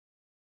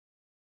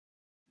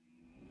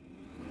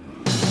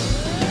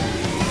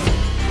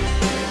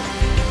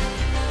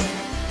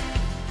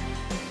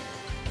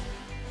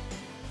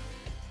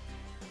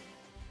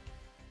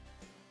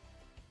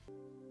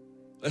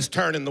Let's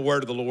turn in the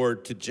word of the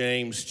Lord to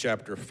James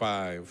chapter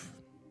 5.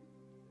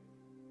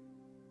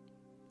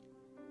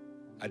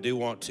 I do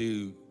want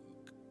to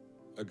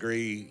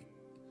agree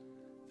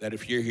that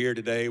if you're here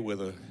today with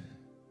a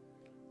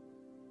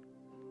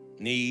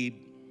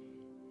need,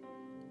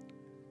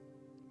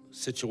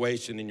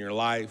 situation in your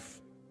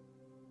life,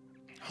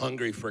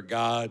 hungry for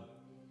God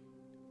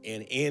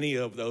in any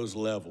of those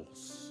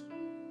levels,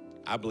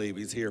 I believe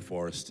he's here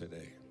for us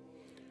today.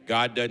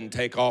 God doesn't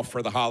take off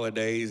for the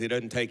holidays. He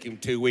doesn't take him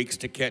 2 weeks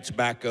to catch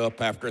back up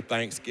after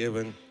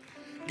Thanksgiving.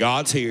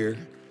 God's here.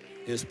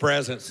 His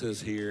presence is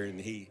here, and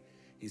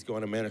he's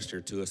going to minister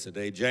to us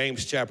today.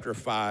 James chapter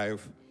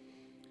 5,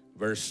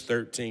 verse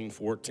 13,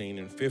 14,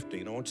 and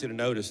 15. I want you to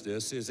notice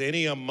this. Is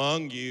any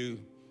among you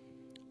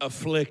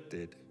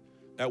afflicted?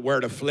 That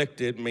word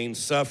afflicted means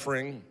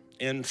suffering,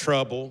 in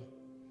trouble,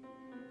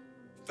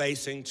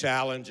 facing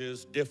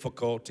challenges,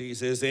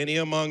 difficulties. Is any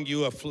among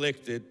you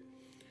afflicted?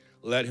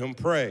 Let him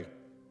pray.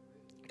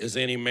 Is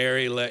any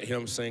merry? Let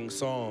him sing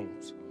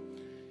songs.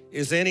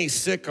 Is any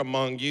sick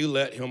among you?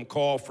 Let him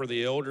call for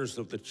the elders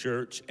of the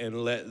church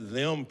and let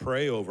them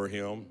pray over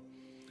him,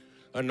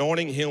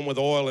 anointing him with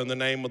oil in the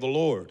name of the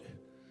Lord.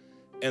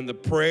 And the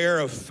prayer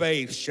of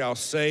faith shall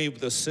save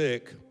the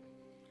sick,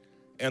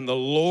 and the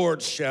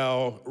Lord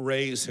shall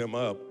raise him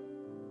up.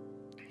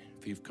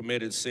 If you've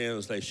committed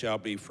sins, they shall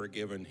be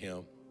forgiven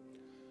him.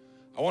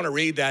 I want to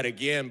read that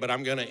again, but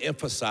I'm going to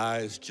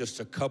emphasize just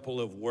a couple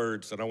of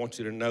words, and I want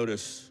you to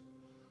notice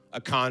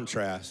a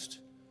contrast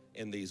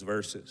in these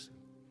verses.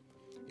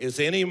 Is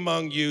any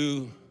among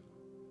you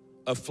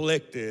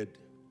afflicted?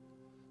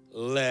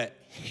 Let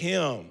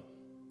him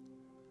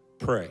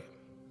pray.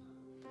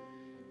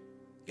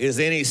 Is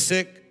any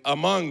sick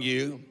among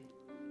you?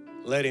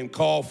 Let him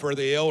call for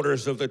the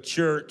elders of the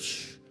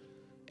church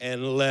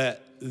and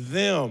let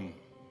them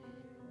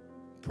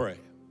pray.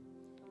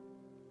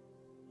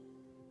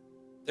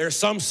 There are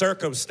some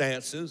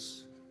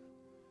circumstances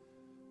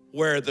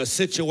where the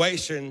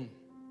situation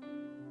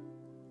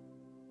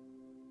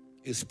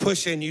is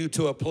pushing you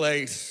to a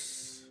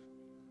place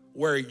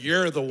where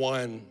you're the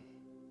one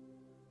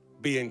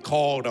being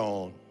called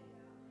on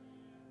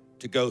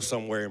to go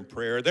somewhere in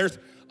prayer. There's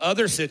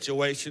other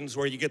situations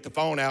where you get the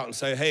phone out and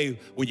say, hey,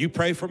 will you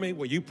pray for me?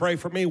 Will you pray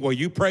for me? Will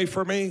you pray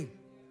for me?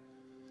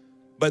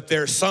 But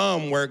there's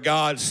some where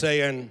God's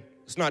saying,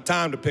 it's not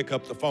time to pick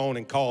up the phone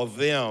and call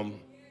them.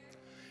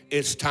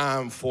 It's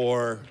time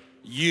for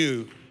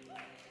you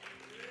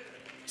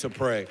to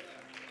pray.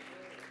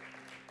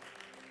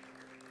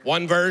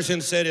 One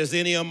version said, is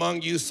any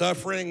among you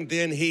suffering?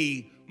 Then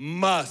he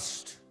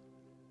must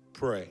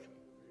pray.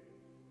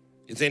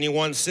 Is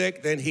anyone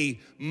sick? Then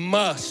he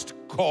must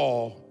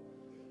call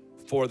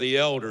for the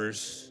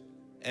elders,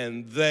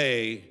 and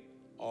they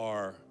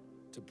are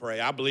to pray.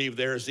 I believe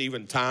there's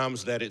even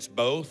times that it's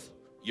both.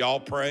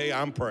 Y'all pray,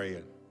 I'm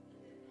praying.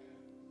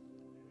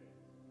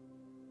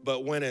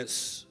 But when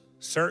it's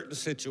certain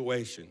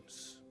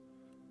situations,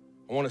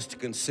 I want us to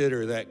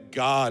consider that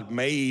God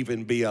may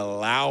even be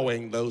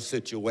allowing those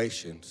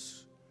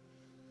situations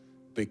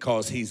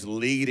because he's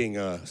leading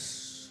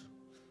us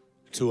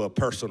to a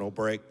personal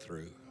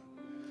breakthrough.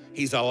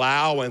 He's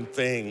allowing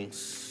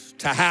things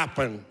to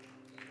happen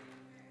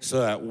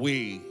so that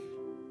we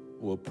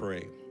will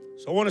pray.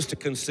 So I want us to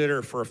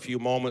consider for a few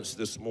moments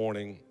this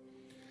morning,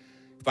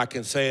 if I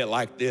can say it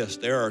like this,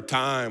 there are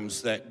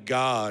times that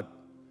God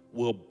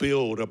will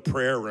build a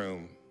prayer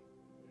room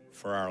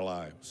for our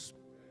lives.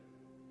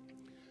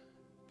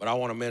 But I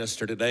want to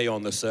minister today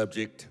on the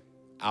subject,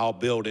 I'll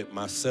build it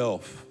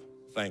myself.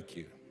 Thank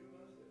you.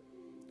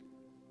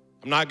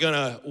 I'm not going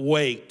to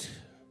wait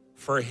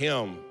for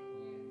him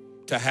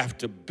to have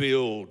to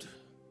build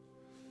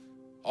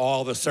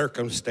all the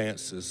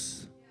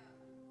circumstances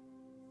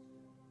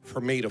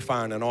for me to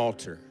find an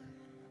altar.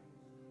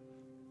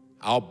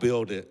 I'll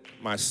build it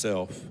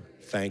myself.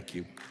 Thank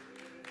you.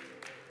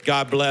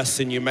 God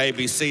bless, and you may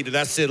be seated.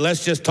 That's it.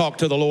 Let's just talk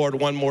to the Lord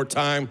one more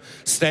time,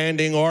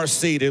 standing or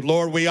seated.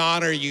 Lord, we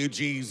honor you,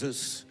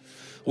 Jesus.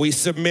 We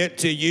submit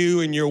to you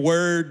and your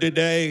word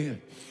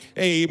today.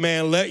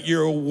 Amen. Let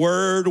your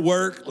word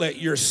work. Let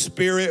your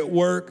spirit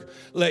work.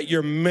 Let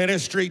your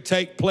ministry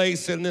take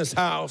place in this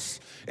house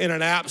in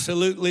an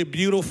absolutely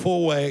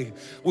beautiful way.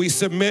 We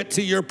submit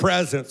to your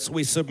presence.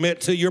 We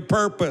submit to your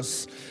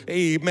purpose.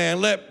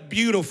 Amen. Let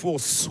beautiful,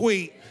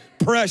 sweet,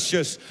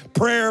 precious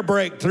prayer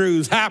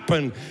breakthroughs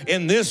happen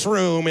in this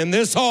room, in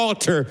this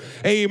altar.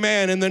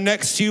 Amen. In the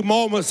next few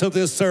moments of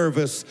this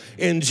service.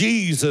 In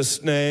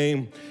Jesus'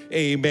 name,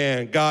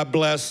 amen. God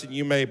bless, and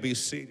you may be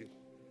seated.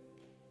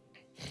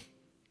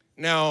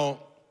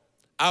 Now,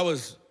 I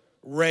was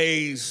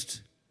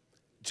raised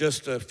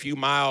just a few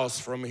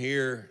miles from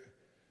here,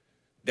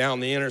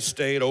 down the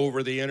interstate,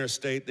 over the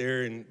interstate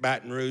there in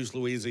Baton Rouge,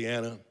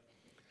 Louisiana.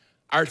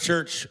 Our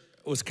church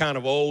was kind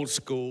of old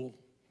school.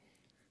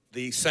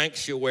 The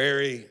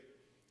sanctuary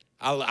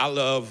I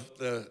love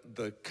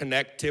the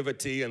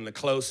connectivity and the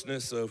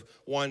closeness of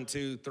 1,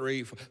 2,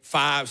 3,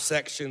 5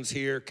 sections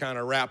here kind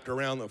of wrapped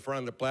around the front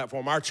of the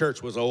platform. Our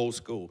church was old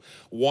school.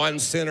 One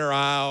center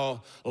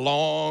aisle,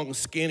 long,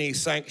 skinny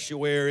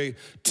sanctuary,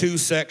 2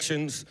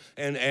 sections.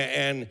 And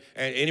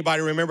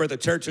anybody remember the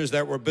churches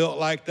that were built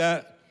like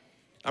that?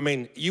 I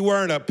mean, you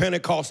weren't a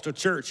Pentecostal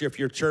church if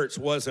your church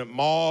wasn't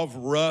mauve,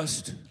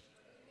 rust,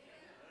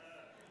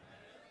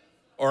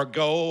 or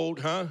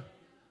gold, huh?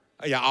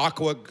 Yeah,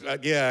 aqua,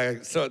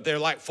 yeah. So they're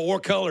like 4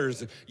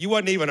 colors. You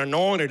wasn't even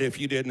anointed if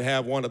you didn't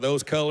have one of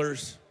those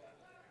colors.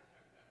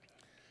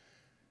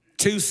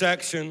 2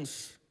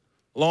 sections,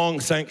 long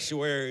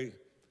sanctuary.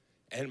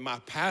 And my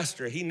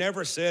pastor, he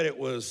never said it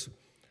was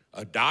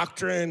a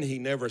doctrine. He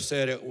never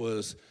said it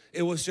was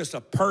just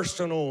a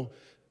personal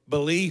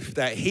belief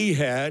that he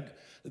had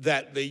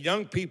that the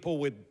young people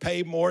would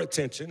pay more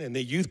attention and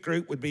the youth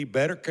group would be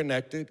better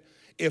connected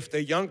if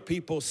the young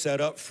people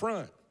sat up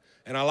front.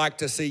 And I like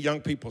to see young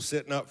people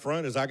sitting up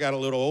front. As I got a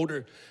little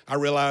older, I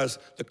realized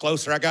the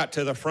closer I got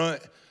to the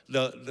front,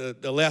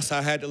 the less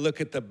I had to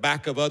look at the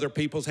back of other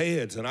people's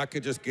heads. And I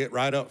could just get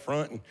right up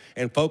front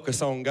and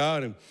focus on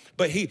God.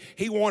 But he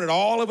wanted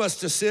all of us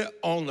to sit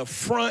on the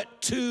front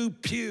 2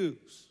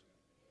 pews.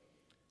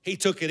 He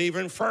took it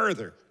even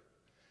further.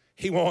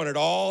 He wanted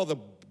all the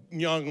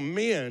young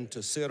men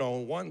to sit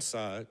on one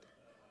side.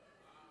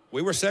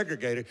 We were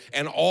segregated.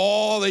 And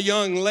all the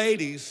young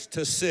ladies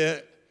to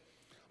sit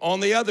on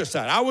the other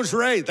side. I was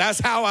raised. That's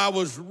how I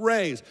was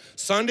raised.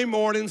 Sunday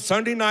morning,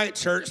 Sunday night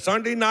church.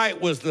 Sunday night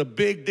was the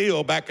big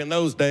deal back in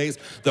those days.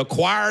 The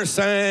choir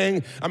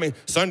sang. I mean,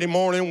 Sunday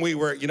morning we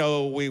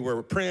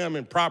were prim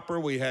and proper.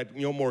 We had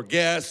more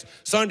guests.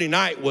 Sunday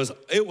night was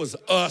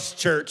us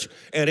church,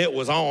 and it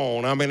was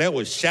on. I mean, it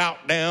was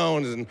shout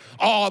downs and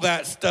all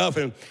that stuff.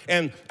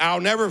 And I'll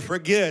never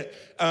forget.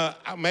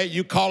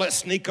 You call it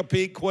sneak a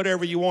peek,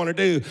 whatever you want to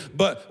do.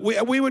 But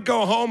we would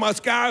go home, us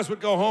guys would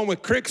go home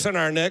with cricks in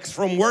our necks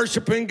from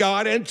worshiping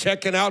God and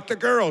checking out the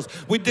girls.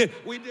 We did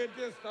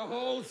this the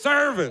whole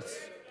service.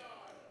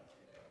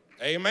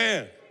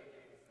 Amen.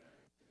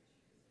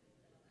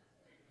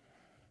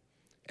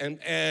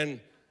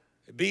 And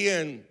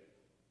being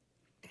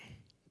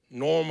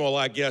normal,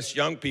 I guess,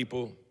 young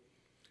people,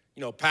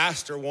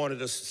 pastor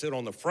wanted us to sit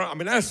on the front. I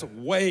mean, that's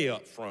way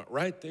up front,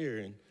 right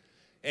there.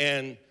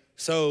 And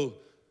so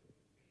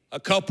a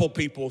couple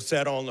people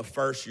sat on the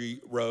first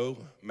row,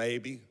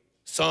 maybe.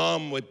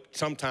 Some would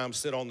sometimes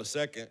sit on the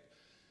second.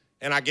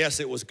 And I guess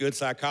it was good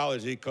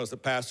psychology because the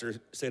pastor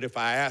said if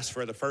I ask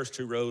for the first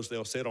 2 rows,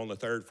 they'll sit on the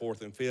 3rd,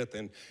 4th, and 5th.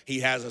 And he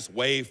has us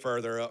way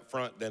further up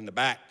front than the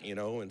back,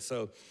 And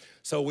so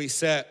we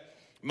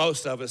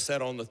most of us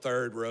sat on the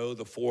 3rd row,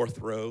 the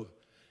 4th row.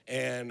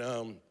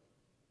 And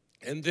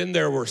then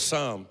there were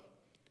some.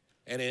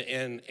 And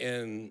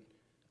in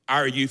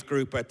our youth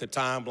group at the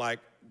time, like,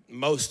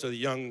 most of the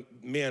young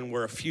men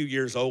were a few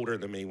years older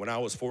than me. When I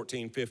was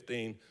 14,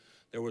 15,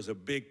 there was a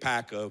big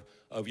pack of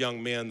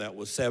young men that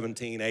was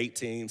 17,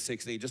 18,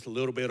 16, just a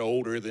little bit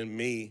older than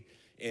me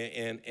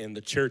in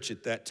the church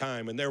at that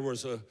time. And there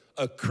was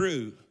a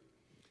crew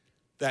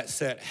that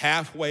sat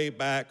halfway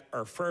back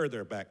or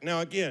further back. Now,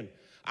 again,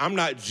 I'm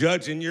not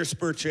judging your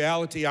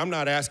spirituality. I'm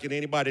not asking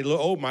anybody,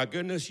 oh my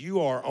goodness,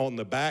 you are on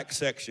the back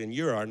section.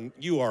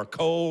 You are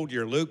cold,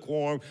 you're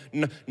lukewarm.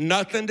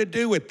 Nothing to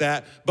do with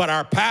that. But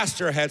our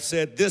pastor had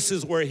said this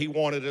is where he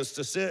wanted us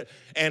to sit.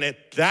 And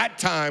at that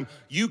time,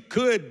 you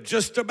could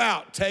just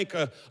about take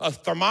a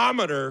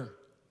thermometer.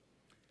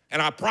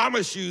 And I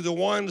promise you, the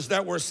ones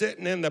that were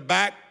sitting in the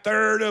back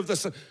third of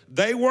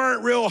they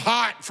weren't real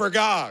hot for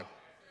God.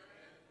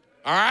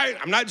 All right?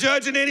 I'm not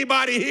judging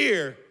anybody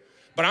here.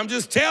 But I'm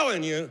just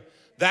telling you,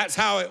 that's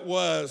how it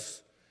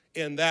was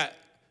in that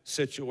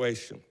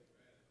situation.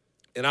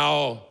 And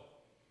I'll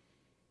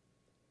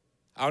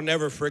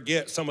never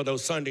forget some of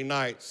those Sunday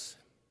nights.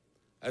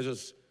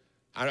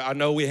 I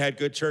know we had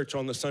good church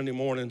on the Sunday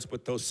mornings,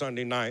 but those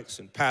Sunday nights,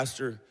 and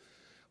pastor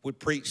would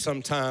preach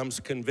sometimes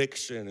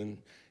conviction,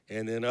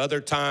 and then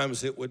other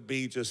times it would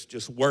be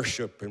just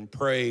worship and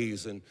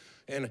praise.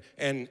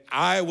 And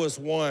I was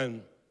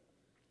one.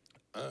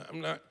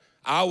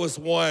 I was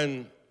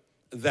one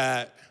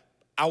that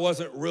I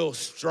wasn't real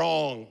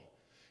strong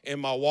in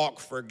my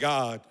walk for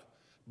God,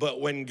 but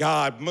when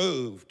God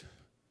moved,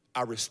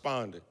 I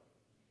responded.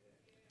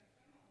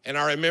 And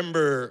I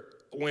remember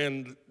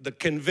when the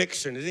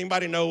conviction, does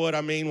anybody know what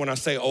I mean when I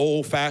say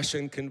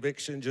old-fashioned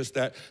conviction? Just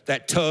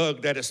that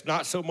tug, that it's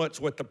not so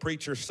much what the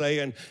preacher's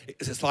saying,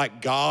 it's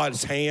like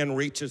God's hand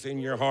reaches in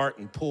your heart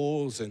and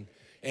pulls,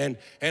 and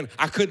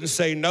I couldn't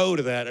say no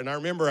to that. And I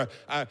remember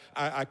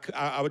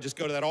I would just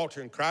go to that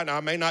altar and cry. Now, I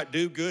may not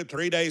do good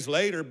 3 days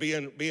later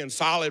being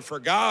solid for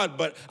God,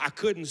 but I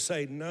couldn't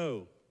say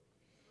no.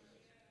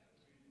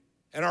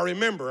 And I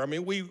remember,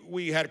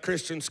 we had a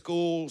Christian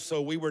school,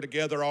 so we were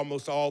together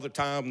almost all the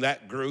time,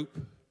 that group.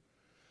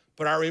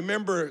 But I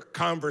remember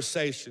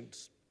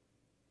conversations,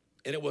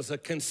 and it was a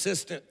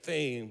consistent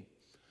theme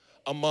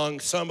among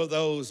some of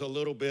those a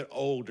little bit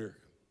older.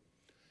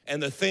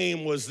 And the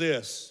theme was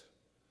this: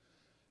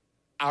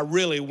 I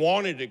really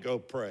wanted to go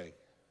pray.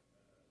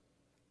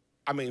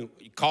 I mean,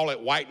 you call it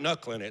white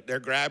knuckling it. They're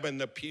grabbing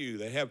the pew.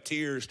 They have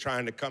tears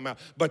trying to come out,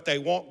 but they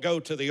won't go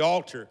to the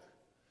altar.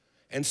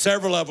 And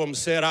several of them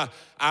said,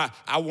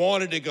 I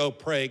wanted to go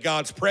pray.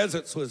 God's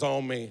presence was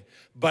on me,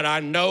 but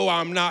I know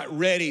I'm not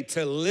ready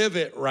to live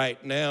it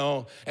right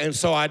now. And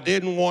so I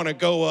didn't want to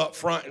go up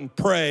front and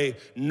pray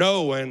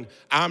knowing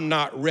I'm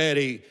not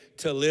ready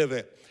to live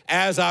it.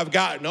 As I've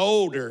gotten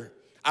older,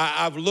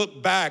 I've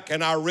looked back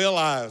and I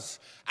realize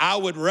I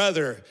would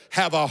rather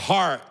have a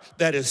heart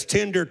that is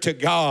tender to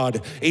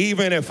God,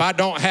 even if I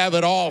don't have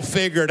it all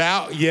figured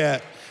out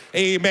yet.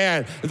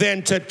 Amen.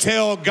 Than to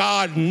tell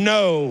God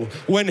no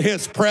when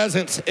his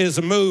presence is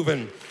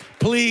moving.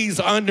 Please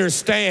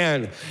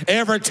understand,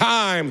 every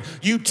time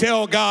you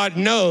tell God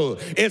no,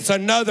 it's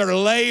another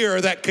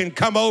layer that can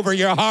come over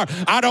your heart.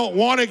 I don't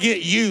want to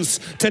get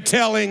used to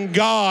telling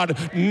God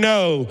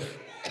no.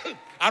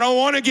 I don't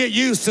want to get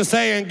used to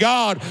saying,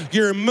 God,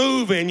 you're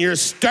moving, you're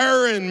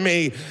stirring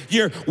me,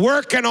 you're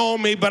working on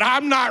me, but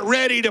I'm not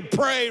ready to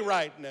pray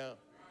right now.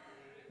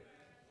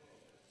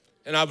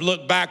 And I've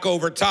looked back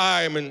over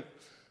time, and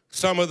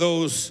some of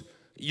those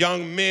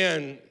young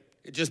men,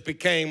 it just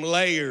became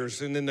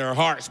layers, and then their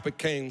hearts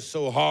became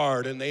so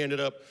hard, and they ended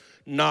up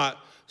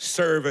not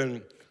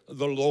serving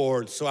the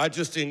Lord. So I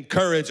just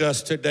encourage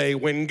us today,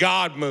 when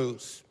God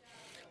moves,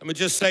 let me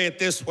just say it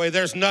this way,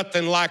 there's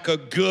nothing like a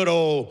good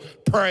old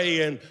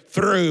praying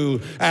through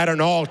at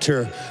an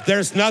altar.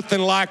 There's nothing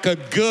like a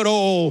good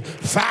old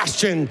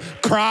fashioned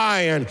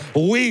crying,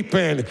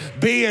 weeping,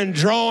 being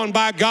drawn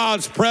by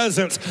God's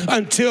presence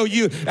until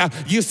you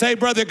say,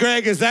 Brother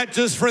Greg, is that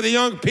just for the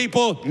young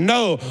people?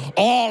 No,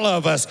 all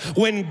of us.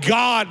 When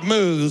God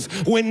moves,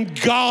 when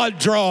God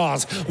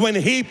draws, when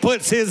he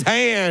puts his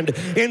hand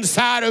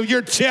inside of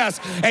your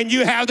chest and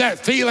you have that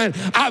feeling,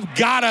 I've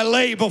got to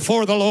lay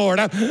before the Lord.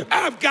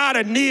 I've got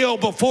to kneel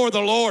before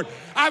the Lord.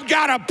 I've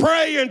got to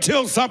pray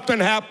until something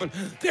happens.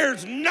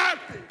 There's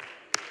nothing.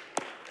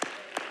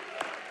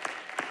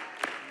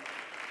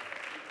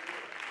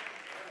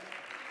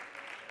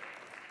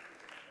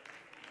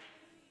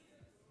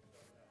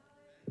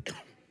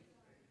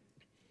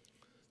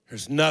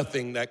 There's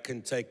nothing that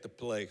can take the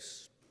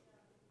place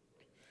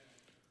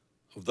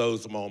of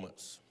those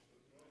moments.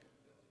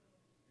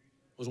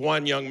 There was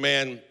one young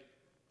man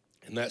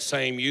in that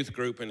same youth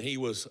group, and he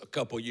was a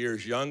couple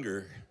years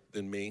younger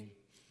than me.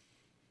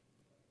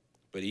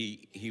 But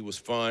he was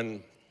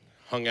fun,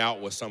 hung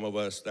out with some of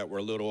us that were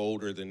a little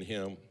older than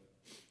him.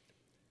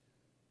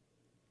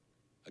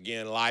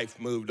 Again, life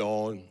moved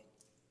on.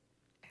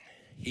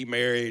 He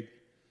married,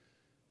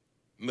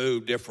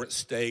 moved different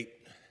state,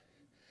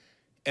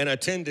 and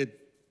attended,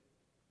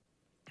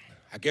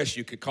 I guess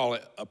you could call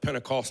it a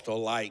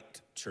Pentecostal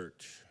light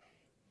church.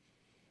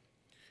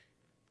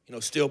 You know,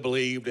 still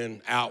believed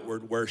in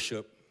outward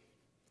worship,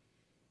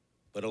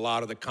 but a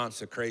lot of the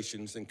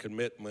consecrations and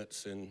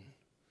commitments and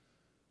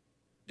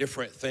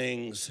different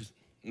things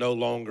no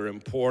longer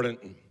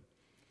important.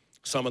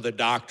 Some of the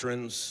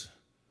doctrines,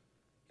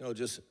 you know,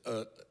 just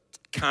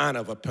kind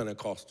of a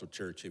Pentecostal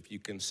church, if you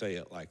can say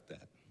it like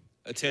that.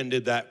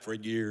 Attended that for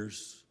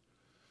years.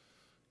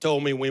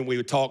 Told me when we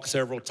would talk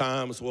several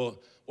times, well,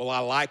 I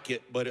like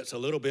it, but it's a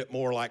little bit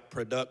more like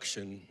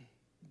production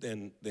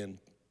than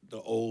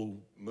the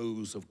old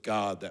moves of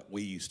God that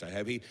we used to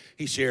have.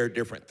 He shared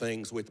different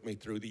things with me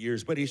through the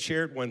years, but he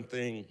shared one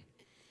thing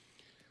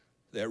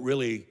that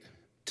really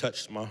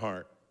touched my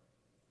heart.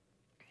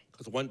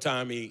 Because one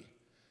time he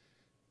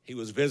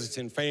was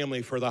visiting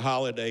family for the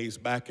holidays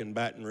back in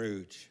Baton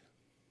Rouge.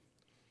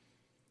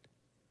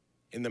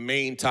 In the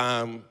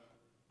meantime,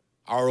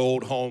 our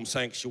old home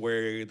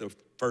sanctuary, the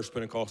First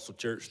Pentecostal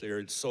Church there,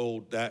 had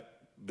sold that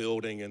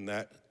building and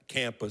that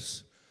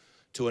campus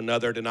to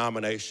another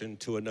denomination,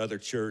 to another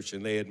church,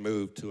 and they had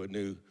moved to a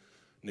new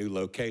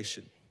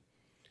location.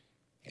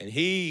 And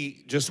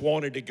he just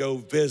wanted to go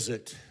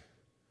visit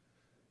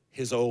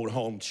his old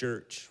home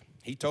church.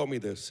 He told me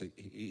this.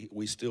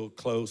 We still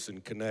close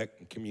and connect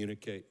and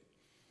communicate.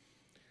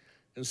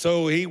 And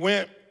so he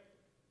went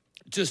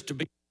just to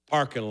be in the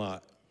parking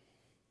lot,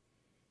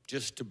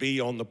 just to be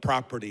on the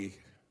property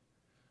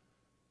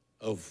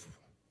of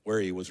where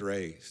he was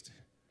raised.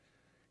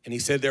 And he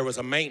said there was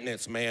a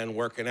maintenance man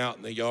working out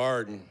in the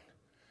yard, and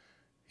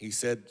he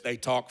said they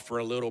talked for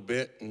a little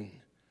bit,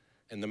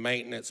 and the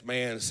maintenance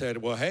man said,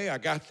 well, hey, I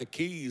got the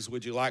keys.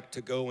 Would you like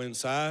to go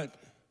inside?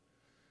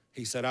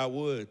 He said, I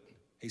would.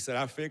 He said,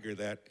 I figured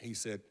that. He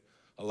said,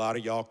 a lot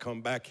of y'all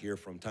come back here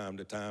from time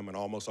to time, and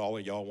almost all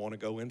of y'all want to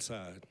go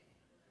inside.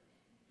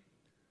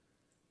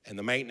 And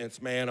the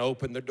maintenance man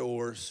opened the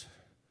doors.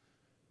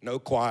 No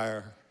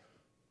choir,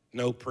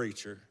 no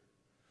preacher,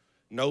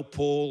 no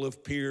pool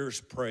of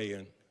peers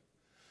praying.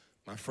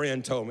 My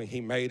friend told me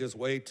he made his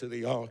way to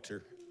the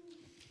altar,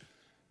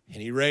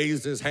 and he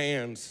raised his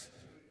hands,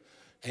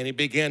 and he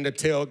began to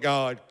tell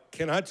God,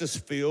 can I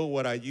just feel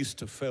what I used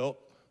to feel?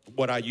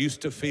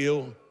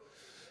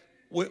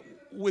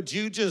 Would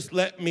you just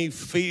let me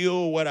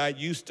feel what I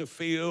used to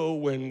feel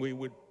when we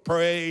would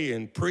pray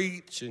and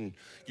preach and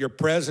your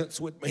presence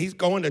with me. He's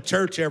going to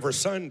church every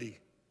Sunday.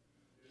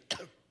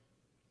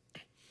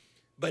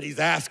 But he's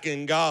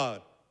asking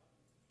God,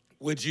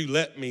 would you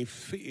let me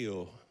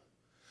feel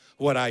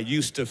what I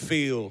used to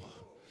feel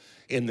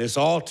in this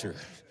altar?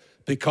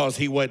 Because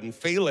he wasn't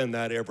feeling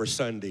that every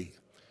Sunday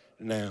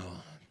now.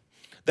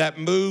 That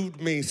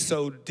moved me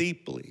so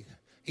deeply.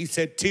 He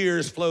said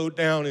tears flowed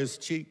down his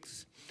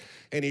cheeks.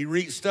 And he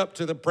reached up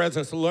to the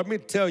presence. Let me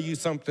tell you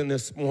something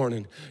this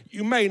morning.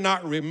 You may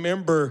not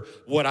remember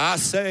what I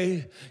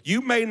say. You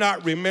may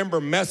not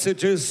remember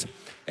messages.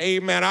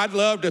 Amen. I'd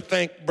love to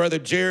think Brother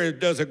Jared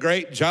does a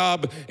great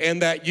job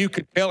and that you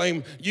could tell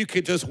him, you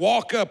could just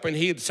walk up and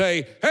he'd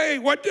say, hey,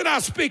 what did I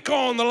speak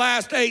on the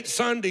last 8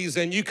 Sundays?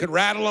 And you could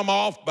rattle them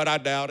off, but I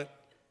doubt it.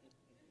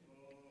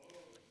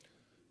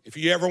 If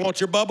you ever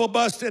want your bubble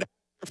busted,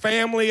 your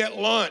family at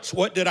lunch,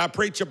 what did I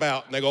preach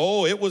about? And they go,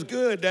 oh, it was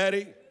good,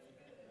 Daddy.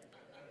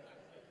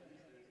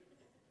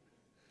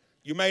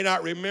 You may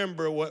not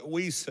remember what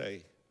we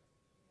say,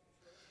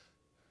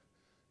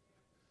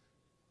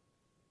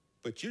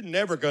 but you're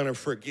never going to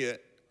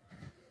forget.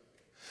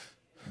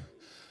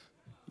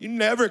 You're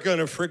never going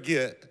to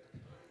forget.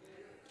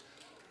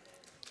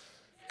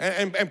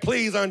 And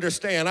please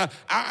understand,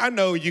 I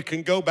know you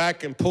can go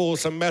back and pull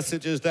some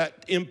messages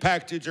that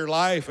impacted your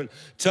life and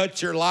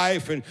touch your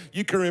life, and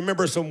you can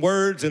remember some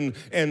words and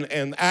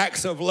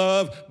acts of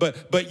love,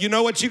 but you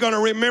know what you're going to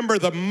remember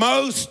the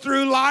most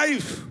through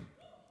life?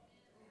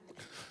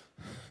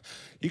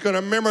 You're going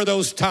to remember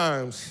those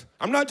times.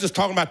 I'm not just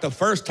talking about the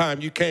first time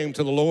you came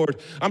to the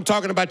Lord. I'm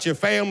talking about your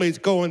family's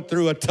going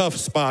through a tough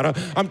spot.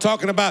 I'm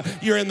talking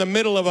about you're in the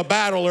middle of a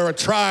battle or a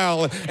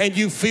trial and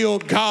you feel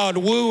God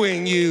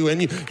wooing you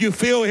and you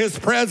feel his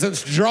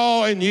presence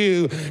drawing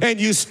you and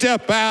you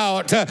step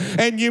out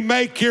and you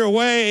make your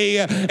way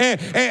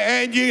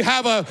and you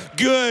have a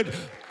good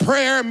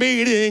prayer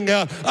meeting,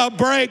 a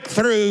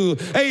breakthrough.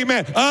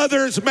 Amen.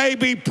 Others may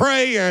be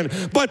praying,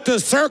 but the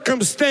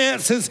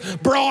circumstances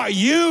brought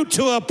you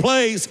to a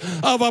place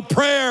of a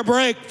prayer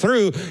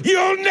breakthrough.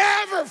 You'll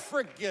never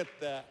forget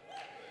that.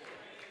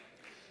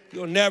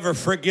 You'll never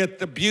forget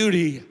the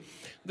beauty,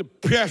 the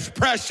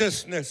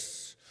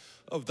preciousness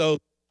of those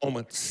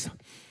moments.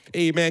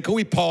 Amen. Can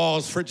we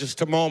pause for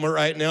just a moment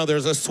right now?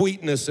 There's a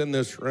sweetness in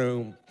this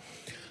room.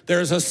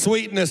 There's a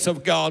sweetness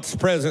of God's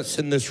presence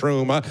in this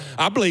room.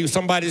 I believe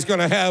somebody's going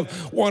to have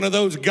one of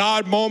those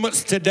God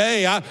moments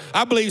today.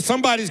 I believe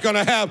somebody's going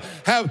to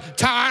have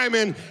time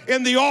in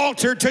the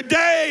altar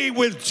today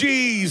with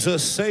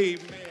Jesus. Amen.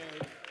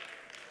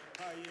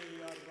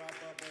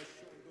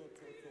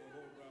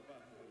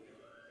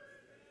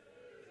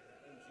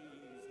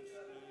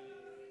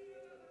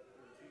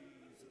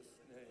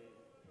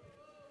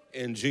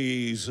 In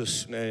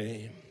Jesus'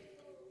 name.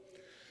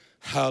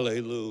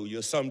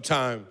 Hallelujah.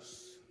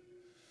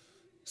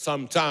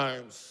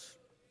 Sometimes,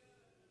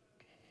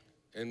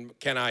 and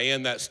can I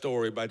end that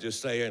story by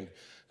just saying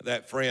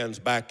that friend's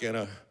back in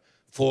a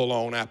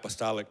full-on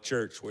apostolic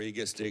church where he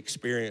gets to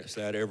experience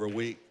that every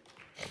week.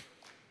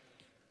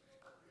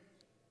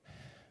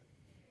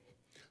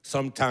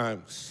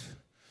 Sometimes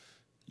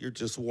you're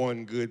just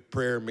one good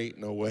prayer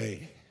meeting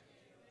away,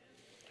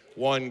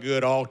 one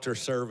good altar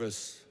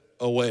service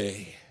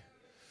away,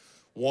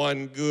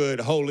 one good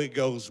Holy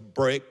Ghost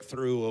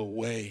breakthrough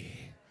away.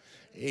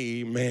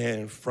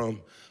 Amen.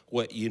 From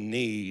what you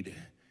need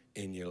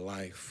in your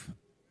life.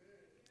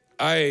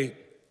 I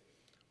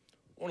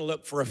want to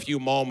look for a few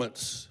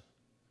moments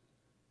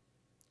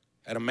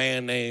at a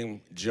man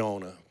named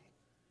Jonah.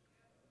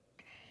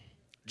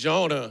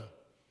 Jonah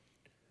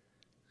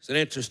is an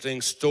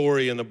interesting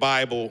story in the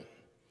Bible.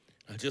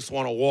 I just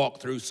want to walk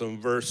through some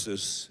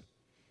verses,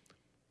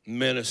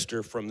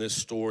 minister from this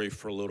story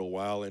for a little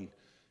while, and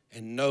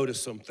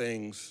notice some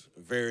things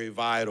very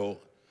vital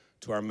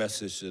to our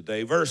message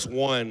today. Verse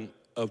 1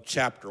 of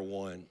chapter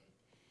 1.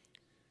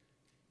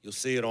 You'll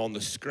see it on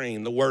the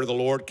screen. The word of the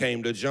Lord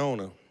came to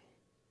Jonah.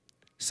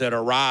 Said,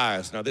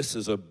 arise. Now this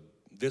is a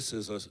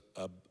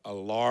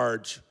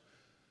large,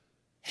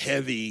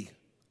 heavy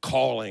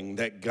calling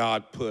that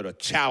God put, a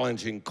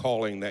challenging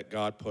calling that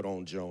God put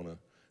on Jonah.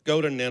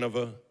 Go to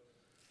Nineveh,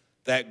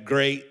 that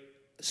great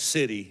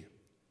city,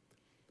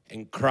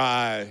 and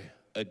cry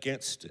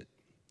against it,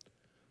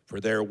 for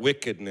their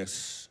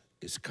wickedness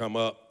is come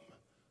up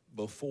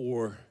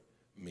before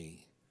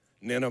me.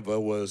 Nineveh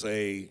was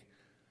a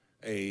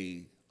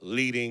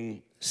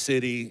leading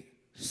city,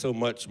 so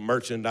much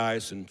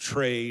merchandise and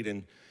trade,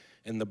 and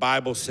the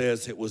Bible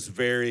says it was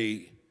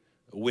very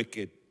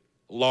wicked,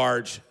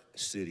 large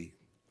city.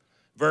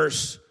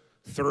 Verse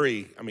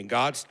 3,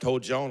 God's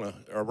told Jonah,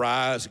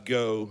 arise,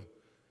 go,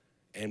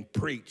 and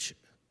preach,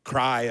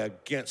 cry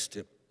against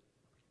it.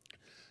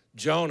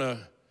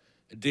 Jonah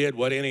did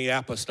what any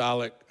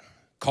apostolic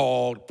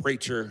called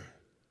preacher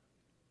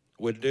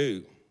would do.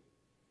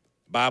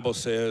 The Bible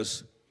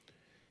says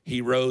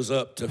he rose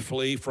up to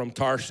flee from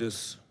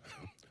Tarshish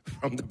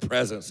from the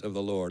presence of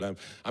the Lord.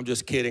 I'm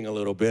just kidding a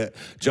little bit.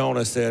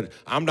 Jonah said,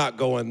 I'm not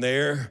going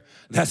there.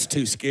 That's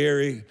too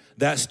scary.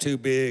 That's too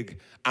big.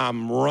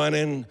 I'm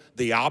running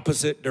the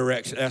opposite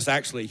direction. That's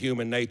actually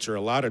human nature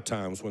a lot of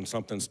times when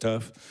something's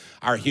tough.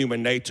 Our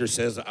human nature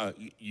says,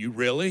 you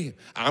really?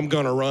 I'm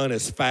going to run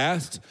as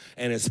fast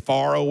and as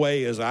far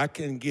away as I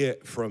can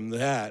get from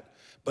that.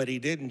 But he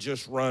didn't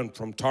just run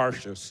from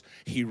Tarshish.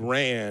 He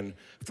ran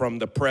from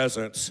the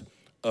presence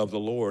of the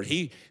Lord.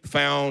 He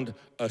found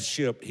a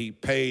ship. He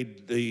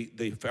paid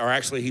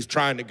he's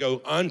trying to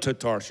go unto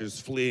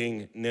Tarshish,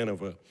 fleeing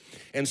Nineveh.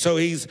 And so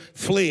he's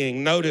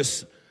fleeing.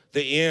 Notice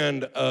the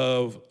end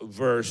of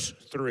verse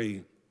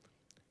 3.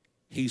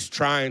 He's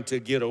trying to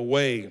get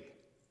away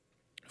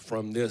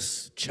from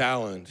this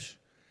challenge,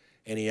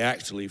 and he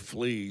actually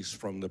flees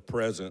from the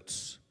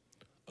presence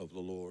of the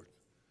Lord.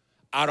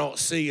 I don't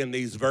see in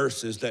these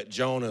verses that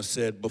Jonah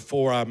said,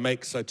 before I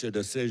make such a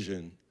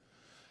decision,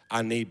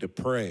 I need to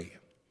pray.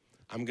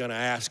 I'm going to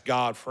ask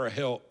God for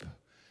help.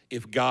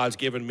 If God's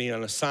given me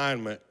an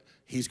assignment,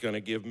 he's going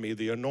to give me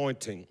the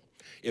anointing.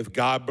 If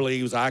God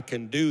believes I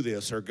can do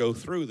this or go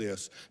through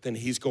this, then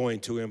he's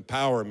going to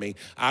empower me.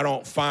 I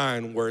don't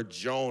find where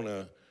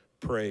Jonah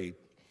prayed.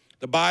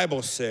 The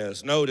Bible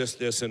says, notice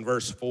this in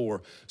verse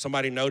 4.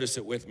 Somebody notice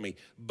it with me.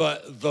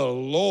 But the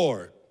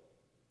Lord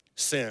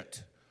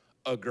sent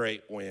a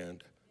great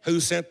wind. Who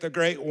sent the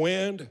great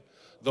wind?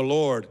 The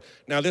Lord.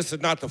 Now, this is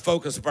not the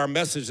focus of our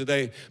message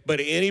today, but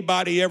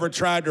anybody ever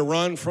tried to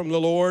run from the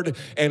Lord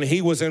and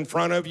he was in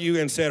front of you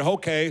and said,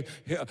 okay,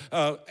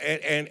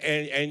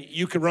 and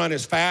you could run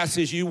as fast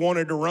as you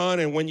wanted to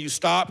run, and when you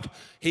stopped,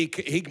 he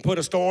can put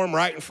a storm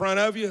right in front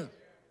of you?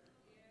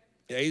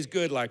 Yeah, he's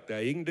good like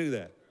that. He can do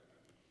that.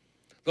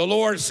 The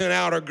Lord sent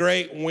out a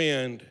great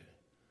wind.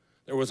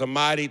 There was a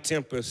mighty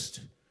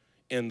tempest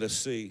in the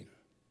sea.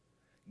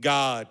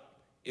 God,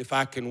 if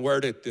I can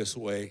word it this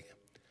way,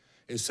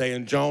 is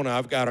saying, Jonah,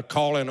 I've got a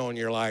calling on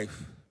your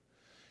life.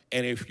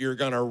 And if you're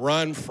going to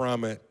run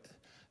from it,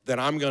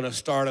 then I'm going to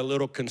start a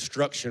little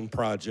construction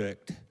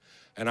project.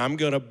 And I'm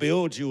going to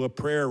build you a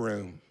prayer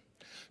room.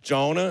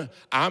 Jonah,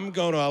 I'm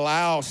going to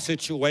allow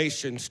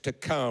situations to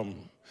come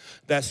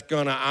that's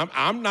going to,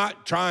 I'm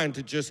not trying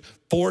to just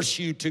force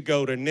you to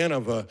go to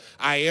Nineveh.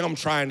 I am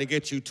trying to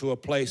get you to a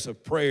place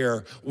of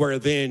prayer where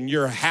then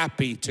you're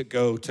happy to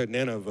go to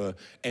Nineveh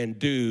and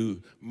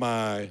do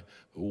my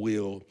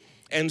will.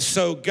 And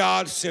so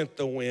God sent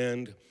the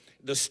wind.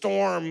 The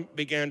storm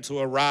began to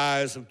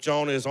arise.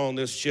 Jonah is on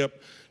this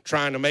ship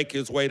trying to make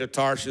his way to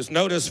Tarshish.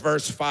 Notice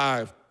verse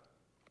 5.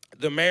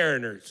 The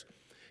mariners,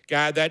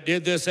 God, that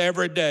did this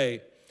every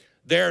day,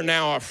 they're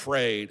now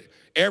afraid.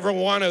 Every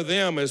one of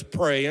them is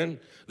praying.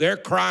 They're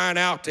crying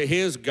out to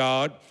his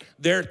God.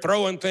 They're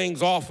throwing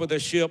things off of the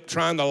ship,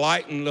 trying to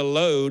lighten the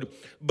load.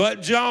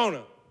 But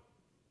Jonah,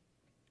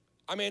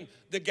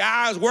 the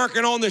guys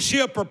working on the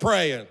ship are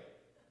praying.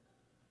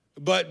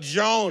 But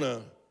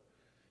Jonah,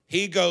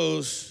 he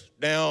goes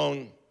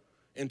down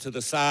into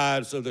the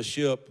sides of the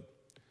ship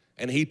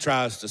and he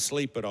tries to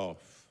sleep it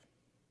off.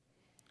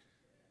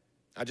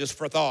 Now, just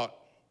for thought,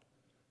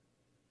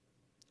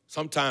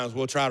 sometimes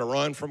we'll try to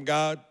run from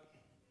God,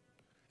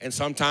 and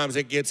sometimes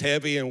it gets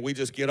heavy and we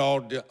just get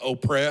all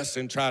oppressed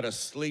and try to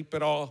sleep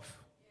it off.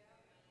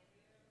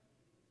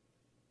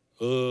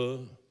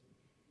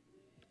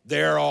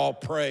 They're all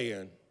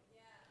praying.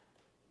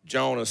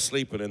 Jonah's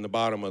sleeping in the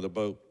bottom of the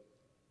boat.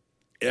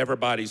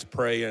 Everybody's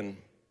praying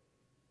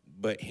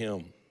but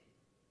him.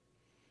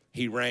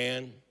 He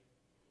ran,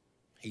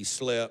 he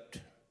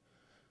slept,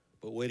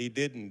 but what he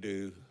didn't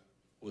do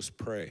was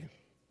pray.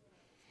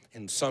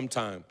 And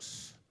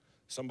sometimes,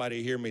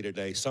 somebody hear me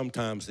today,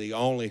 sometimes the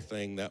only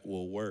thing that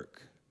will work,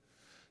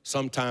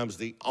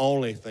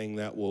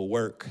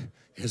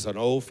 is an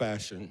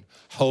old-fashioned,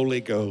 Holy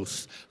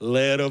Ghost,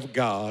 led of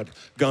God,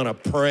 gonna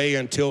pray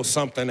until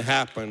something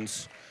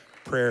happens,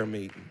 prayer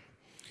meeting.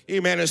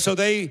 Amen. And so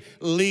they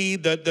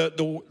lead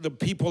the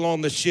people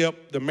on the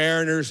ship, the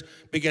mariners,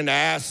 begin to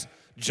ask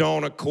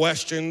Jonah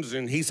questions.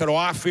 And he said,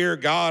 I fear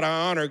God,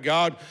 I honor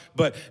God.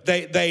 But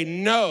they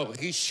know,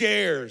 he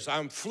shares,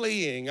 I'm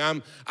fleeing,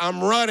 I'm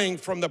running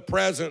from the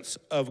presence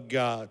of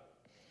God.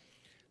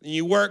 And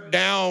you work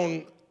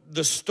down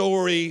the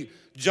story,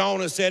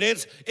 Jonah said,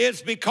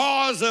 it's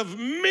because of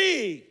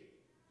me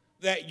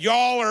that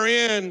y'all are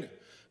in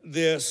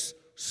this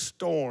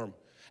storm.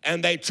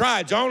 And they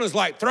tried. Jonah's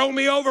like, throw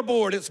me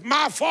overboard. It's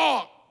my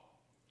fault.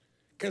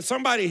 Can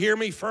somebody hear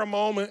me for a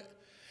moment?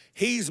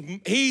 He's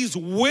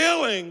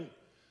willing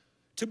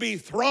to be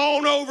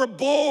thrown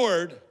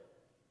overboard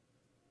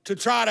to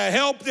try to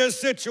help this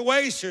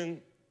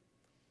situation.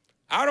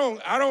 I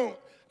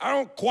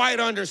don't quite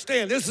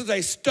understand. This is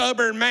a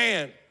stubborn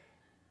man.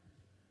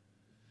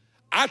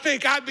 I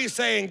think I'd be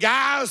saying,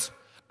 guys,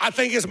 I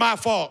think it's my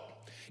fault.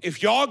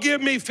 If y'all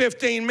give me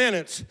 15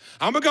 minutes,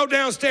 I'm going to go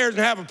downstairs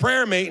and have a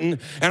prayer meeting,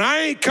 and I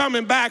ain't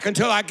coming back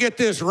until I get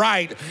this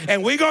right,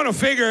 and we're going to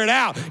figure it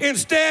out.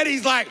 Instead,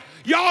 he's like,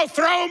 y'all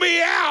throw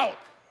me out.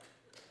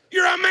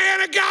 You're a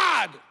man of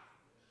God.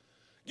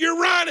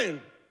 You're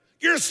running.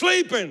 You're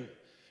sleeping.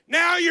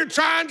 Now you're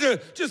trying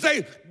to just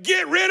say,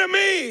 get rid of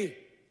me.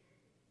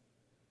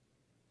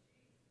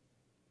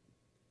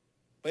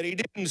 But he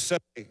didn't say,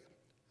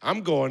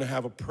 I'm going to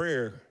have a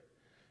prayer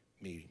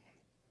meeting.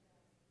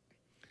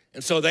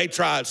 And so they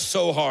tried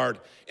so hard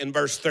in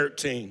verse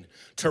 13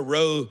 to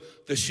row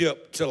the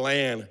ship to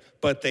land,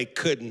 but they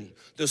couldn't.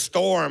 The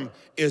storm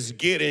is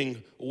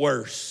getting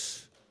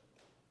worse.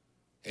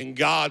 And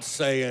God's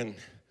saying,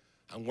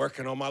 I'm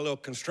working on my little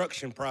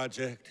construction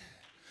project.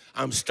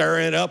 I'm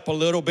stirring it up a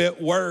little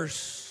bit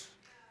worse.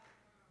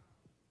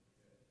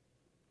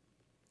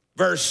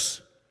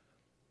 Verse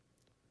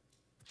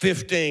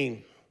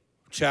 15,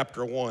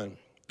 chapter 1.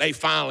 They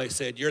finally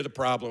said, you're the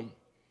problem.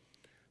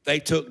 They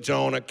took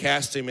Jonah,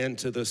 cast him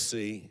into the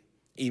sea.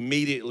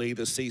 Immediately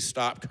the sea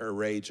stopped her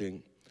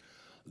raging.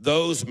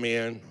 Those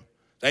men,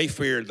 they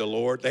feared the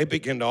Lord. They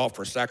began to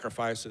offer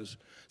sacrifices.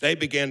 They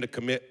began to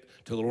commit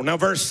to the Lord. Now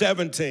verse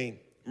 17,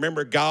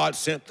 remember God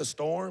sent the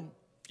storm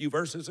a few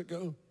verses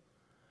ago?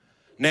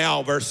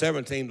 Now verse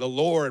 17, the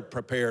Lord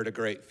prepared a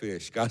great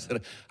fish. God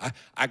said,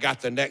 I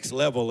got the next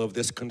level of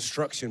this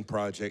construction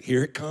project.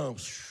 Here it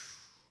comes.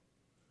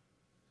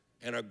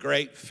 And a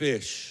great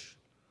fish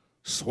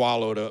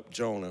swallowed up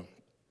Jonah.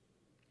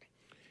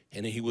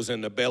 And he was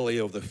in the belly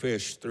of the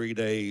fish 3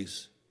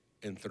 days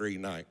and 3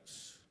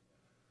 nights.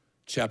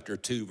 Chapter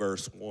 2,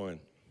 verse 1.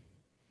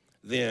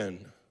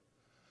 Then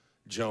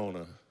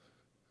Jonah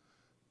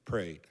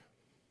prayed.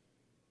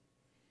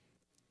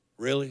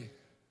 Really?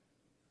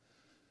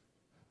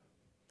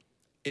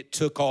 It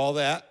took all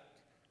that?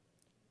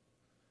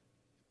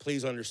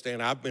 Please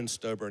understand, I've been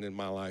stubborn in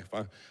my life.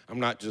 I'm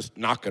not just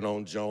knocking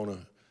on Jonah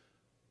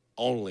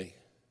only.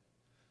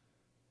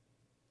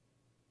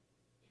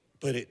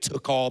 But it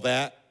took all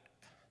that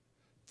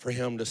for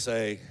him to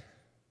say,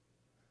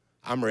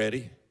 I'm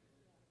ready.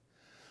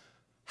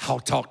 I'll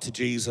talk to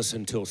Jesus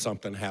until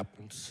something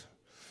happens.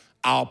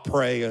 I'll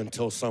pray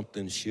until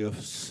something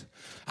shifts.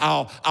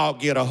 I'll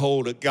get a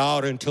hold of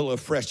God until a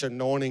fresh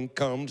anointing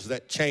comes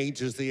that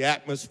changes the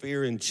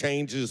atmosphere and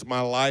changes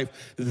my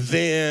life.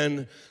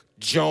 Then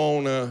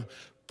Jonah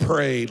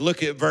prayed.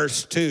 Look at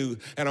verse 2,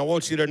 and I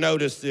want you to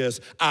notice this.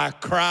 I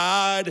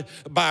cried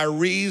by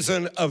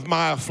reason of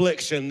my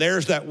affliction.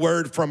 There's that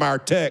word from our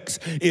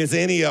text. Is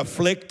any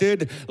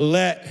afflicted?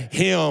 Let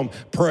him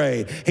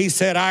pray. He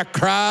said, I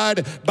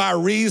cried by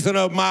reason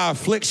of my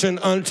affliction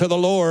unto the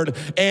Lord,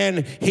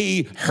 and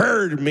he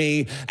heard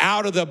me.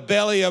 Out of the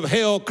belly of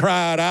hell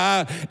cried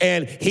I,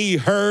 and he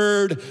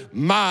heard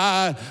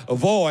my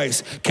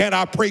voice. Can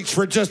I preach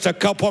for just a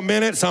couple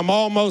minutes? I'm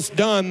almost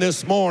done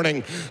this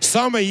morning.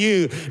 Some of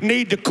you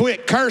need to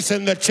quit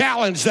cursing the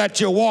challenge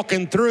that you're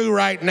walking through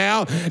right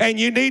now, and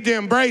you need to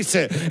embrace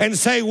it and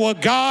say, well,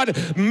 God,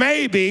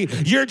 maybe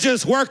you're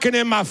just working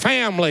in my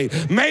family.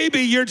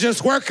 Maybe you're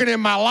just working in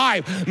my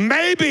life.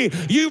 Maybe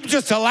you've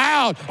just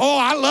allowed, oh,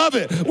 I love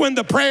it when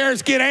the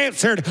prayers get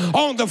answered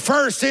on the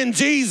first in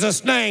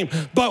Jesus' name.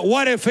 But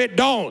what if it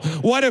don't?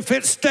 What if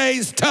it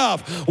stays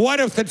tough?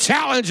 What if the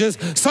challenges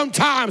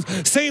sometimes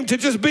seem to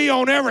just be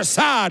on every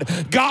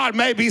side? God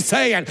may be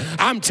saying,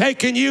 I'm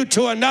taking you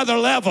to another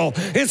level.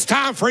 It's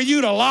time for you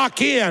to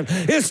lock in.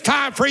 It's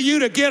time for you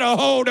to get a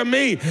hold of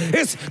me.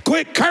 It's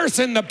quit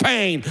cursing the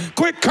pain.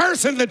 Quit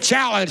cursing the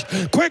challenge.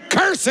 Quit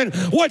cursing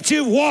what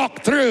you've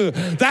walked through.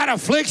 That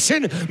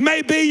affliction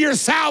may be your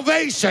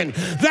salvation.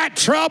 That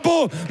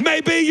trouble may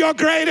be your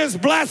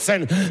greatest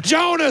blessing.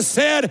 Jonah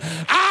said,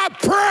 I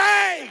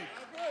pray.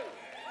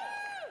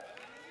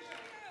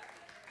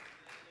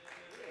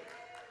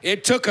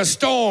 It took a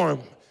storm.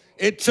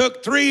 It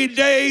took 3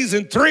 days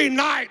and 3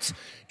 nights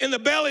in the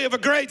belly of a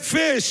great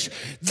fish.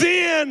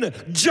 Then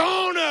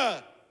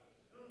Jonah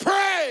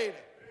prayed.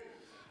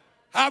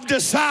 I've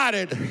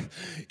decided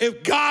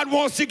if God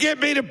wants to get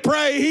me to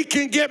pray, he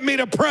can get me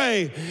to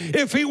pray.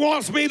 If he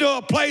wants me to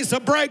a place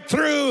of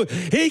breakthrough,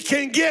 he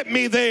can get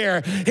me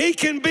there. He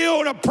can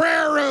build a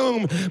prayer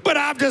room. But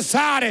I've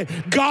decided,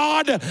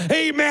 God,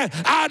 amen,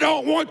 I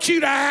don't want you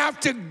to have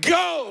to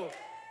go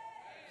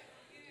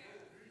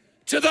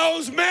to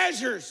those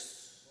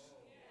measures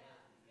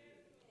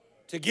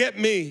to get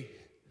me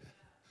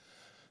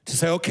to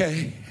say,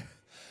 okay,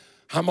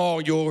 I'm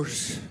all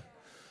yours.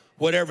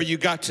 Whatever you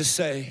got to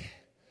say.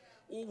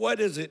 What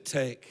does it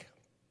take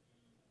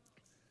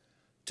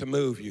to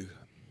move you?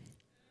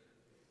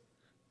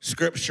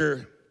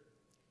 Scripture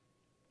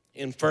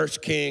in 1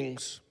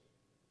 Kings,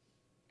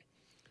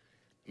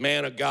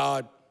 man of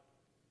God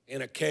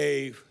in a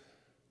cave,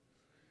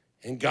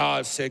 and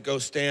God said, go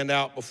stand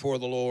out before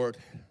the Lord.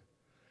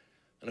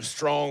 And a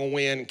strong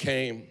wind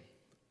came.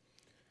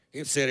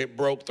 It said it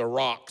broke the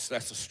rocks.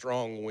 That's a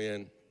strong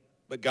wind.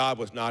 But God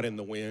was not in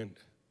the wind.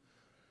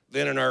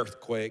 Then an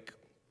earthquake.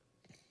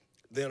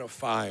 Then a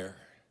fire.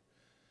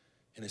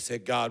 And it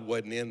said God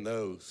wasn't in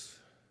those.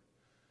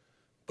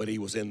 But he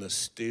was in the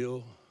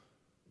still,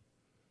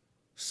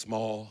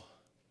 small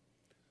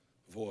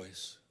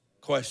voice.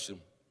 Question.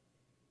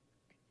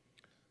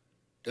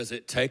 Does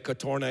it take a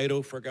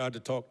tornado for God to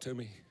talk to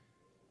me?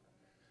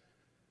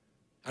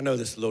 I know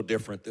this is a little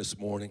different this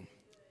morning.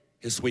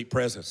 His sweet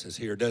presence is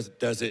here.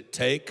 Does it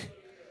take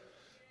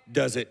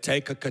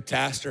a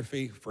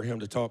catastrophe for him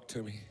to talk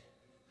to me?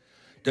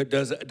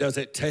 Does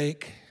it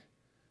take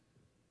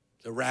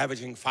the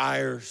ravaging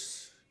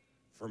fires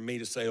for me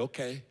to say,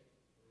 okay,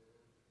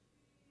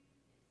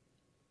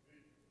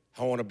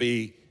 I want to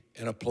be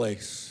in a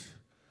place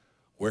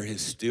where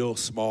his still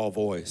small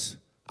voice,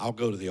 I'll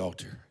go to the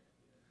altar.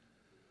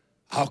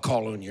 I'll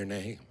call on your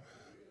name.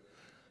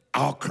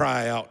 I'll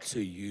cry out to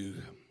you.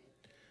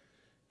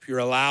 If you're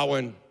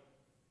allowing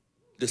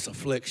this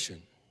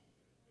affliction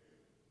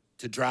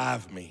to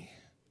drive me,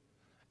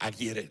 I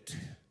get it.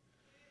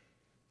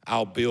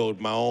 I'll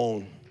build my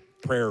own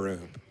prayer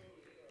room.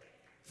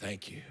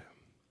 Thank you.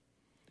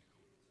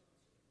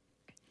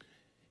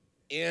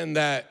 In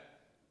that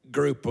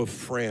group of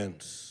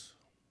friends,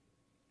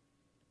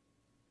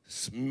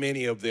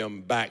 many of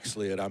them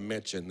backslid. I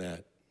mentioned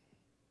that.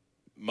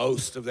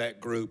 Most of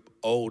that group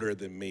older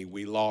than me.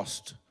 We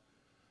lost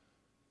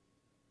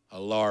a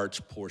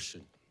large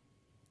portion.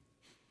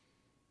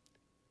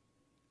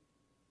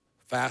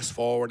 Fast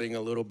forwarding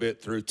a little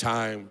bit through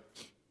time,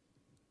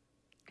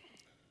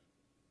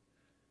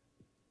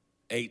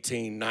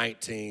 18,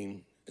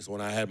 19 is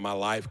when I had my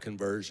life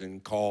conversion,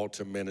 call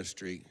to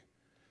ministry.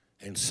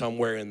 And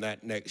somewhere in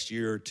that next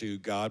year or two,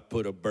 God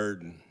put a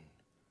burden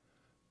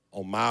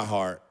on my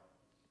heart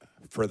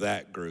for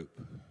that group.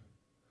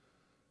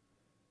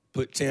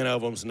 Put 10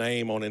 of them's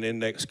name on an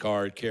index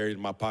card, carried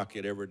in my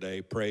pocket every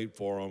day, prayed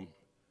for them.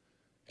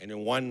 And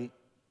in one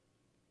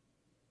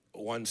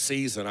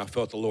season, I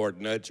felt the Lord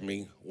nudge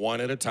me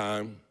one at a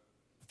time,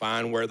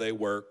 find where they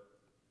work,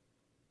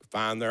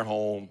 find their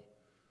home,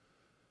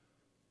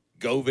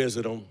 go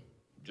visit them,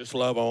 just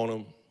love on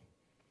them,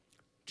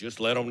 just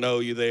let them know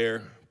you're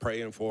there,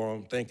 praying for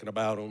them, thinking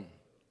about them,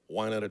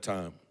 one at a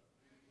time.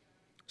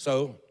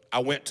 So I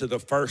went to the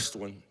first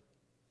one,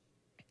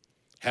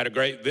 had a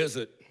great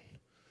visit,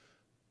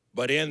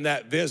 but in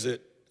that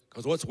visit,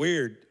 because what's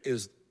weird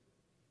is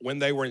when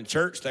they were in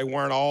church, they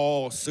weren't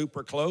all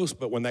super close,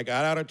 but when they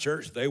got out of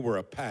church, they were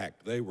a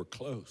pack. They were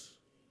close.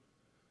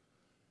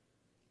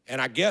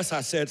 And I guess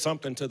I said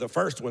something to the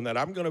first one that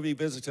I'm going to be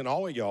visiting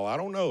all of y'all. I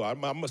don't know. I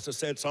must have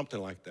said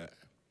something like that.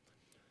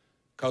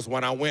 Because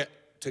when I went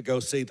to go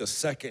see the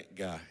second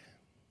guy,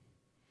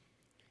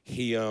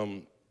 he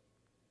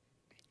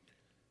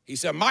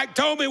said, Mike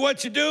told me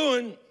what you're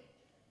doing.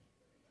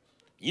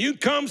 You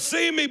come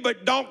see me,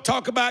 but don't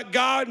talk about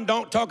God and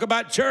don't talk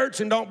about church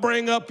and don't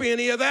bring up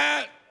any of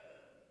that.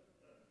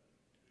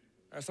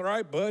 That's all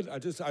right, bud. I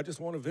just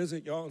want to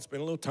visit y'all and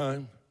spend a little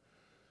time.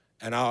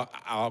 And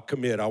I'll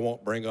commit. I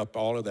won't bring up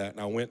all of that. And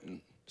I went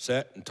and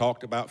sat and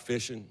talked about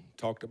fishing,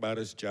 talked about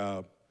his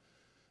job.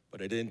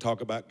 But I didn't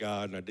talk about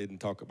God and I didn't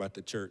talk about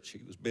the church.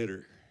 He was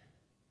bitter.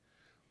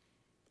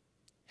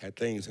 Had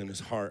things in his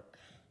heart.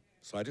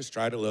 So I just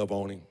tried to love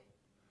on him.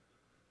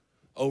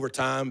 Over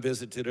time,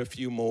 visited a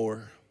few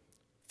more.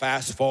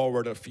 Fast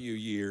forward a few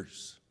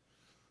years.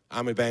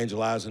 I'm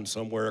evangelizing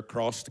somewhere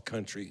across the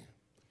country.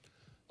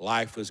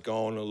 Life has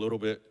gone a little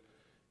bit,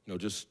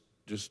 just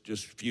a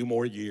few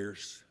more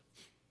years.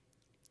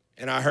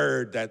 And I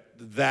heard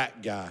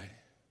that guy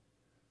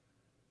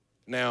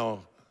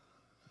now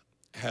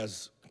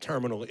has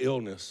terminal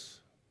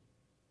illness.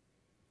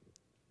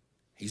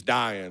 He's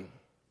dying,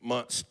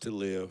 months to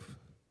live.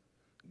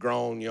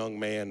 Grown young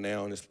man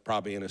now, and is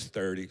probably in his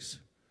 30s.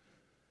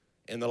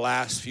 In the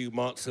last few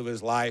months of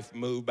his life,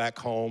 moved back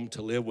home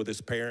to live with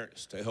his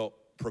parents to help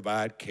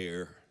provide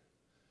care.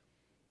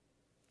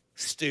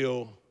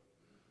 Still,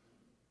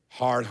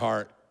 hard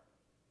heart.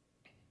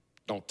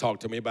 Don't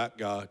talk to me about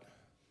God.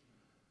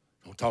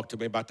 Don't talk to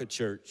me about the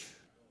church.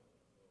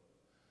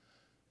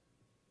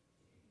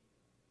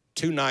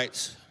 2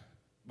 nights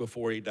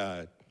before he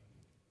died,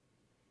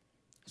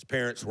 his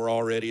parents were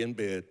already in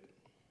bed.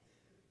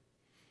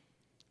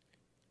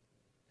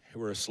 They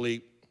were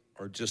asleep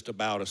or just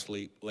about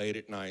asleep late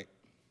at night.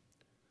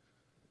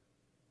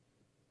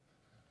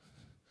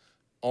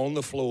 On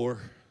the floor,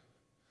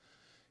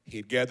 he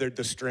had gathered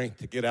the strength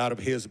to get out of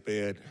his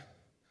bed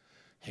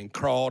and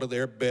crawl to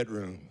their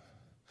bedroom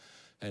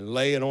and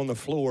laying on the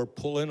floor,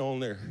 pulling on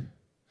their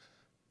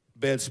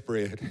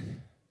bedspread,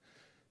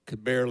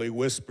 could barely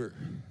whisper,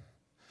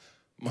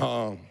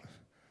 Mom,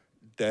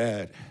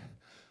 Dad,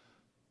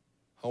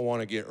 I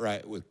want to get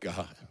right with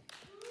God.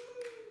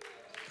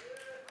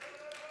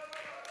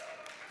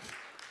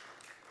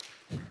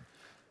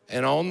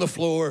 And on the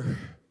floor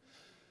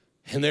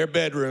in their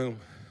bedroom,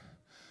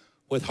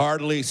 with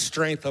hardly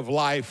strength of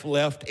life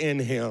left in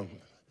him,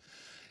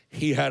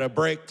 he had a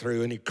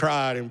breakthrough and he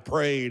cried and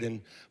prayed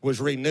and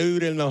was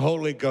renewed in the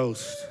Holy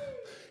Ghost.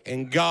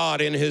 And God,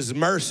 in his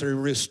mercy,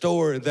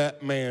 restored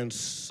that man's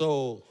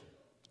soul.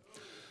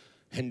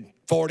 And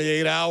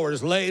 48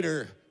 hours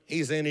later,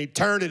 he's in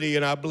eternity,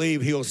 and I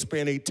believe he'll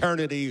spend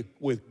eternity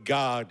with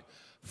God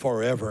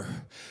forever.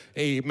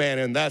 Amen.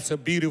 And that's a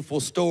beautiful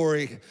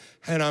story,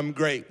 and I'm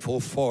grateful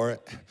for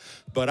it.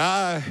 But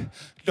I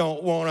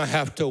don't want to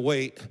have to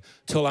wait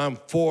till I'm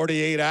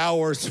 48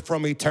 hours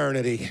from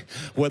eternity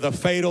with a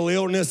fatal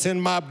illness in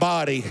my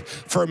body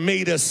for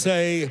me to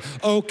say,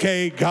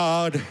 okay,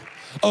 God,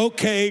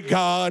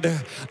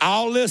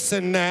 I'll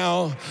listen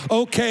now.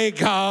 Okay,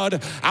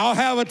 God, I'll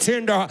have a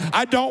tender heart.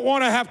 I don't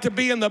want to have to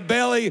be in the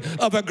belly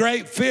of a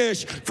great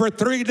fish for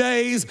 3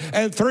 days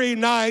and 3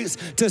 nights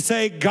to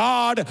say,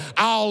 God,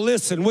 I'll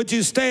listen. Would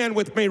you stand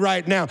with me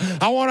right now?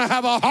 I want to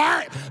have a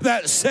heart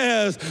that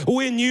says,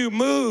 when you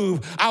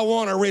move, I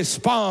want to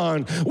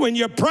respond. When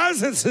your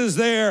presence is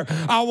there,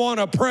 I want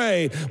to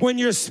pray. When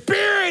your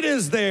spirit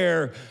is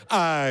there,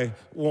 I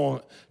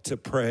want to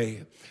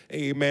pray.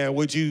 Amen.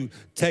 Would you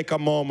take a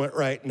moment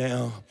right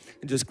now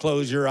and just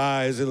close your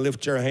eyes and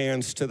lift your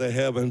hands to the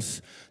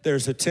heavens?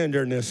 There's a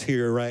tenderness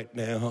here right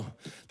now.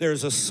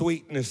 There's a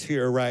sweetness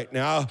here right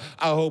now.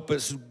 I hope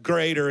it's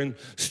greater and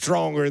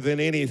stronger than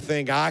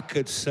anything I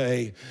could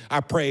say.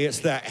 I pray it's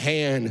that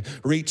hand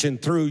reaching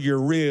through your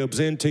ribs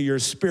into your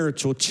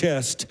spiritual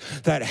chest,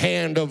 that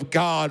hand of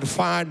God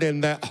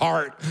finding that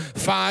heart,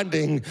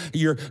 finding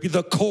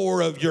the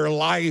core of your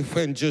life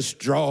and just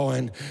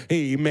drawing.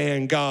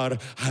 Amen,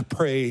 God, I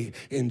pray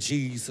in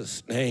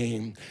Jesus'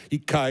 name.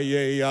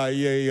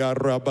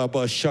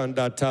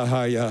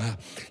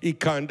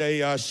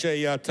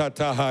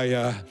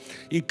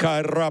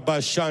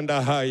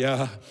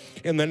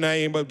 In the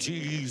name of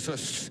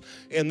Jesus,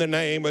 in the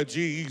name of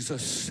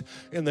Jesus,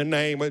 in the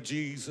name of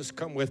Jesus.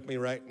 Come with me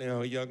right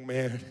now, young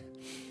man.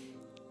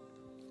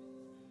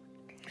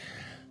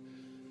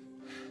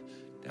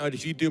 Now,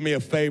 if you do me a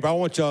favor, I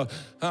want y'all,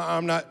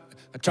 I'm not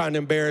trying to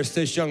embarrass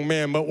this young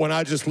man, but when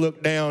I just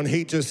looked down,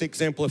 he just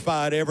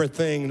exemplified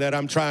everything that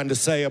I'm trying to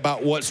say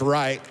about what's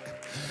right.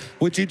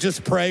 Would you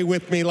just pray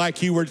with me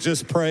like you were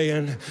just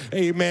praying?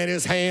 Amen.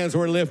 His hands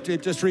were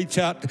lifted. Just reach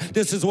out.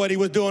 This is what he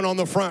was doing on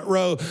the front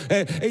row.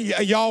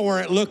 Y'all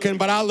weren't looking,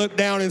 but I looked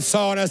down and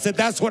saw it. I said,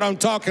 that's what I'm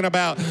talking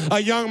about.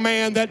 A young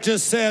man that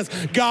just says,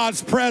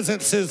 God's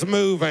presence is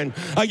moving.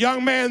 A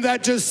young man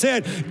that just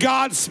said,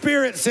 God's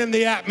Spirit's in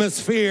the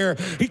atmosphere.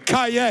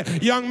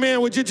 Young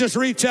men, would you just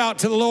reach out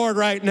to the Lord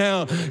right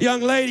now?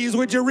 Young ladies,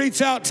 would you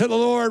reach out to the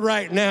Lord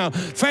right now?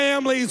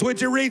 Families, would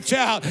you reach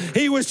out?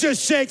 He was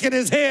just shaking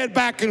his head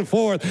back and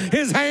forth,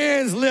 his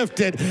hands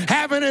lifted,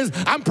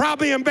 I'm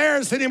probably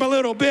embarrassing him a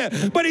little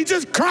bit, but he's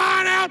just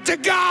crying out to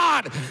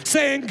God,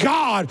 saying,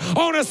 God,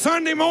 on a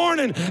Sunday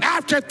morning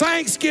after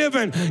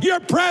Thanksgiving,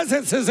 your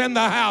presence is in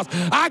the house.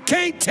 I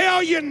can't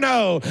tell you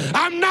no.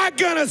 I'm not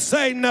going to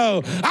say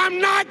no. I'm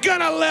not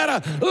going to let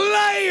a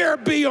layer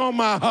be on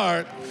my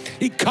heart.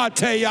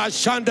 Ikateya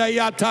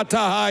shandaya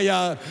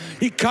tatahaya.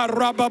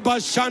 Ikarababa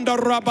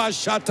shandaraba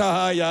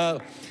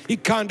shatahaya.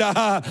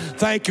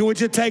 Thank you.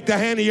 Would you take the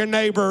hand of your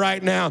neighbor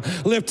right now?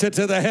 Lift it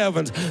to the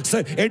heavens. So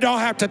it don't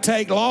have to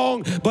take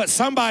long, but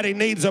somebody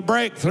needs a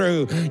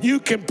breakthrough.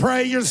 You can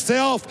pray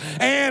yourself,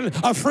 and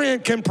a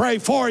friend can pray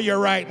for you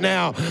right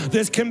now.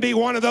 This can be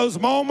one of those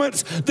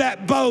moments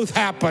that both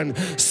happen.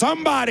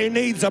 Somebody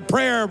needs a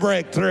prayer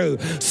breakthrough.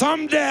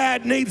 Some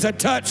dad needs a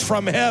touch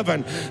from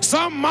heaven.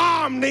 Some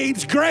mom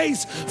needs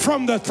grace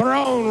from the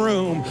throne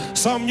room.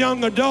 Some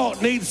young adult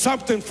needs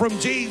something from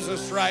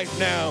Jesus right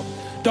now.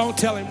 Don't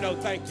tell him no.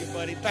 Thank you,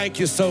 buddy. Thank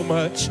you so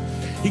much.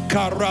 In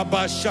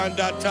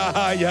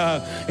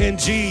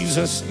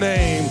Jesus'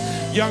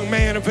 name. Young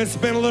man, if it's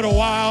been a little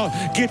while,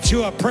 get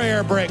you a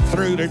prayer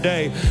breakthrough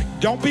today.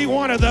 Don't be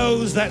one of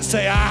those that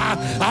say,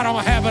 I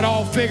don't have it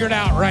all figured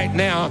out right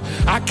now.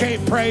 I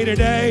can't pray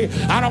today.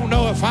 I don't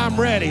know if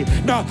I'm ready.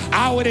 No,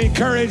 I would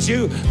encourage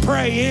you,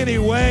 pray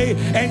anyway,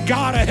 and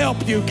God will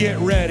help you get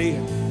ready.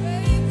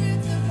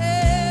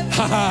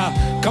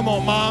 Come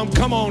on, Mom.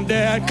 Come on,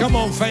 Dad. Come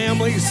on,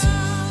 families.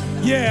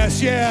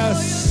 Yes,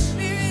 yes.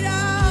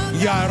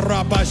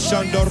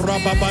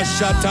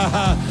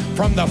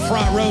 From the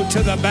front row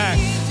to the back,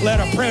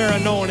 let a prayer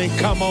anointing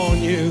come on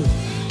you.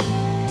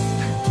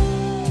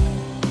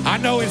 I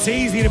know it's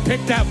easy to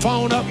pick that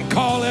phone up and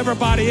call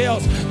everybody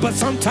else, but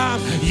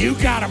sometimes you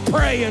got to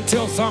pray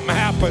until something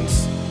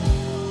happens.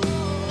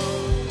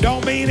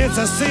 Don't mean it's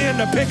a sin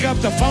to pick up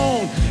the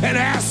phone and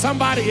ask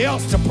somebody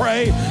else to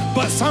pray,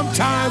 but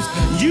sometimes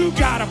you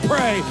gotta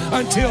pray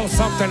until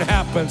something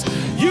happens.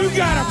 You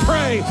gotta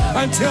pray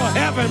until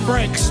heaven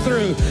breaks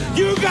through.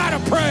 You gotta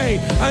pray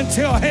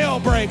until hell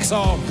breaks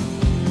off.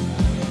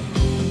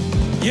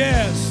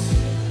 Yes.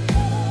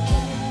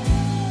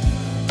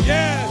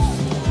 Yes.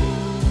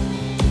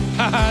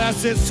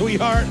 That's it,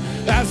 sweetheart.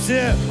 That's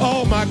it.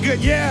 Oh my good,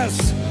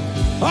 yes.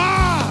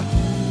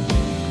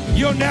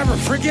 You'll never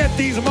forget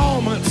these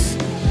moments.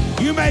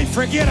 You may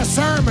forget a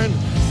sermon,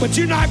 but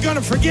you're not going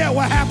to forget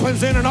what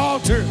happens in an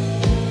altar.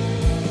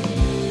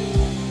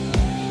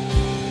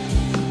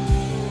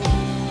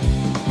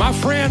 My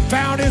friend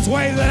found his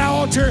way to that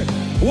altar.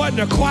 Wasn't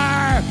a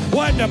choir,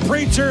 wasn't a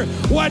preacher,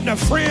 wasn't a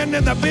friend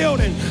in the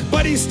building,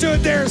 but he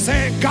stood there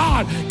saying,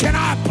 God, can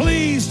I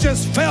please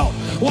just feel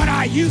what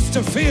I used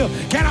to feel?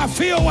 Can I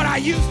feel what I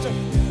used to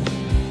feel?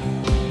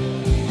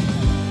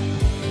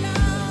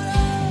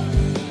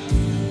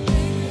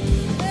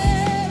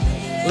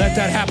 Let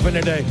that happen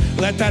today.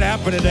 Let that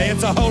happen today.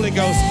 It's a Holy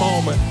Ghost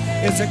moment.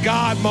 It's a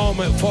God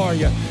moment for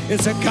you.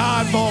 It's a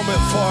God moment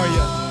for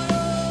you.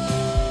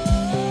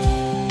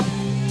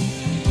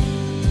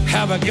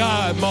 Have a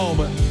God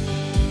moment.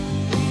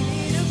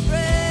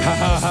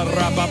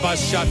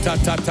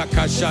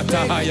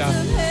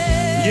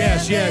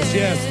 Yes, yes,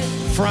 yes.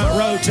 Front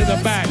row to the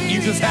back.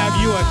 You just have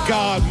you a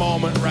God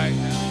moment right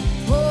now.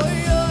 Pour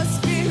your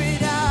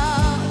spirit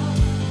out,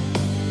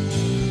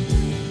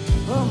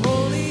 a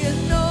holy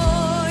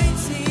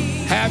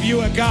anointing. Have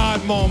you a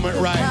God moment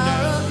right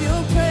Power now. of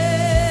your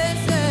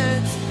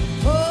presence,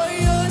 pour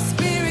your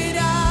spirit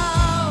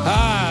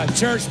out.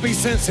 Church, be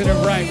sensitive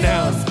right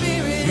now.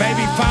 Spirit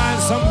Maybe find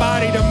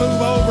somebody to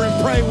move over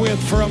and pray with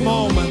for a We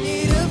moment.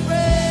 need a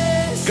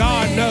fresh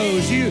God wind.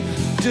 knows you.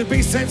 Just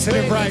be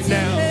sensitive right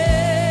now.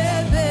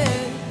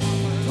 Heaven,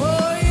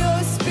 pour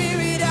your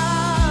spirit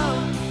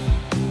out,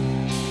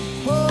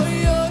 pour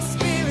your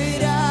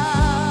spirit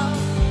out,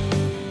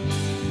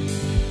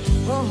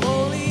 a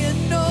holy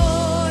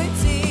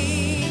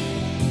anointing,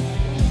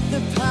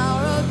 the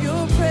power of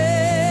your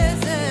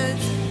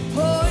presence,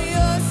 pour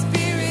your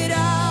spirit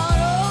out,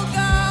 oh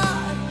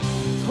God,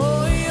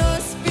 pour your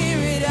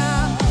spirit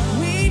out.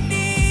 We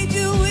need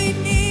you, we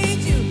need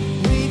you,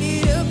 we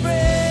need a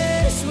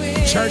fresh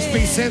wind. Church,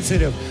 be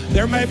sensitive.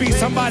 There may be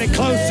somebody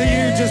close to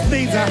you just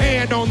needs a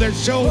hand on their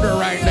shoulder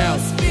right now.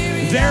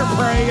 They're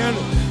praying,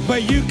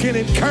 but you can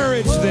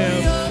encourage Pour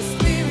them. your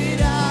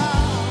spirit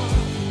out,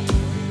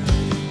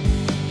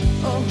 a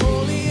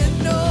holy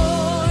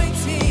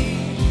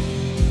anointing,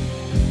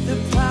 the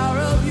power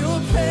of your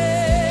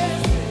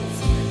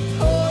presence.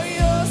 Pour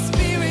your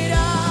spirit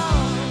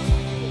out,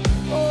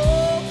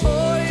 oh,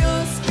 pour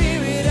your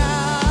spirit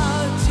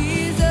out,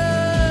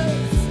 Jesus.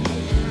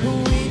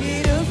 We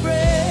need a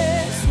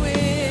fresh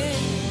wind,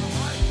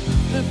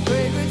 the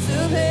fragrance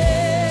of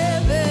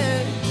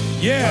heaven.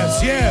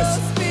 Yes, yes.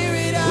 Your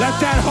spirit out. Let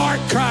that heart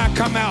cry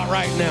come out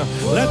right now.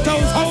 Let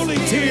those holy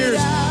tears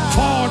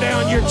fall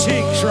down your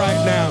cheeks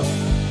right now.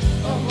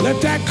 Let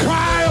that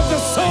cry of the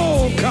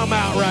soul come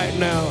out right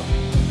now.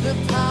 The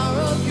power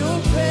of your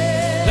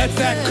presence. Let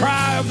that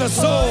cry of the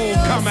soul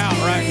come out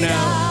right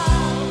now.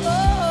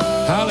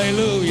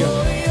 Hallelujah.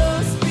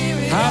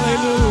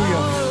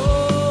 Hallelujah.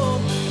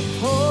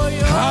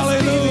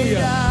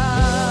 Hallelujah.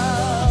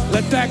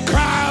 Let that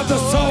cry of the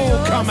soul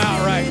come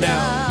out right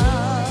now.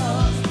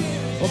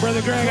 Well,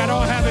 Brother Greg, I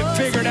don't have it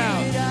figured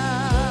out.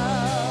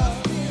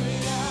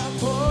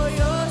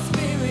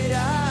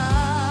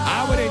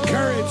 I would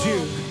encourage you.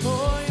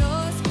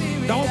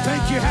 Don't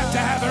think you have to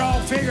have it all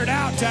figured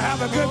out to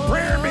have a good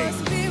prayer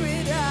meeting.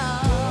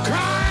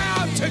 Cry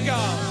out to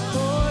God.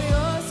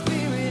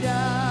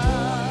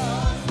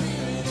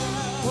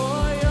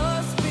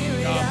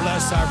 God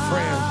bless our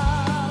friend.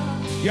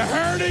 You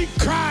heard him?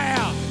 Cry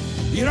out.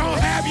 You don't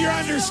have your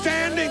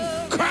understanding?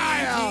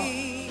 Cry out.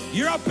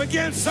 You're up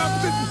against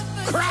something?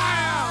 Cry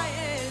out.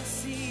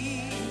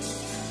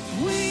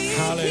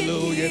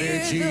 Hallelujah,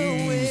 dear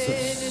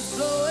Jesus.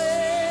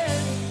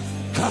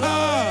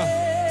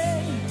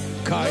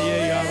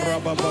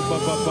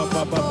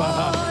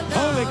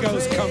 Holy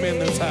Ghost, come in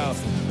this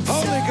house.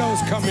 Holy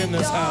Ghost, come in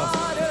this house.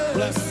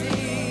 Bless.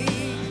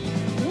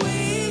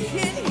 We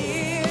can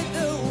hear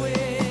the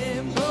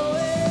wind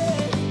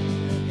blowing.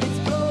 It's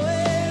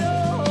blowing,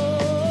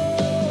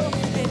 oh,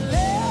 and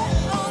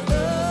let all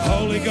the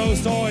Holy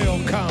Ghost oil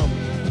come.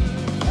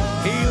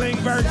 Healing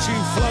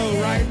virtue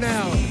flow right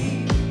now.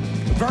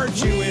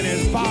 Virtue in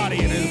his body,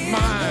 in his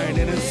mind,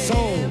 in his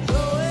soul,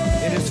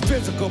 in his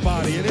physical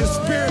body, in his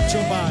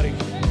spiritual body.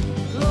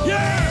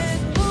 Yes!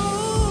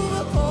 move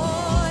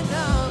upon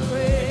our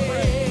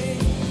praise.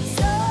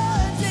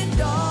 Sons and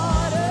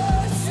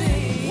daughters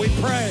sing. We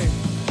pray.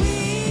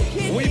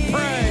 We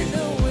pray.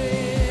 The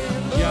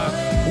wind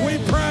Yeah. We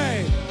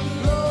pray.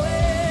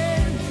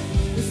 blowing,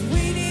 'cause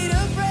we need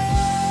a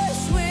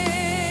fresh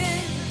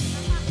wind.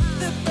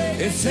 The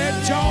fragrance It said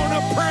of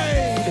Jonah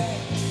prayed.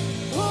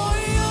 pour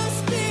your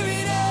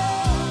spirit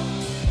out.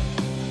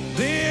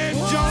 Then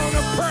Pour Jonah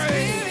your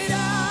prayed. spirit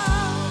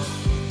out.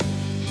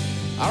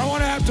 I don't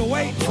want to have to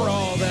wait for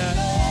all that.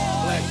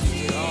 Bless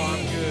you. Oh,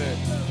 I'm good.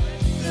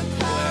 The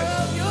power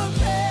of your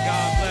presence.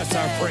 God bless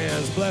our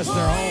friends. Bless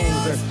their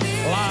homes, their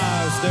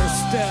lives, their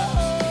steps.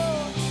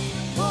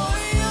 Pour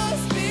your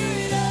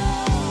spirit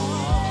out.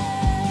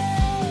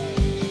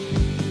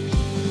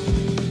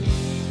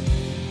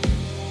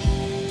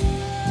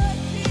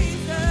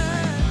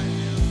 Jesus.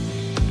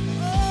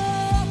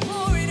 Oh,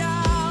 pour it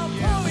out,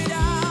 pour it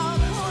out,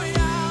 pour it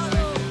out.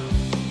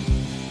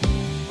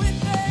 With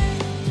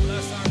faith.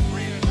 Bless our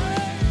friends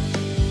right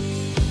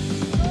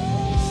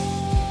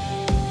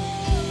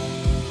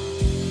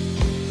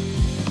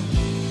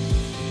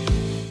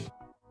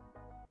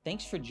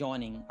Thanks for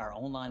joining our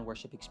online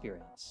worship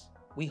experience.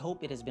 We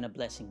hope it has been a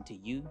blessing to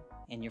you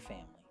and your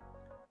family.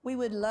 We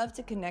would love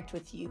to connect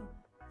with you.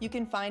 You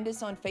can find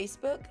us on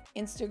Facebook,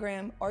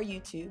 Instagram, or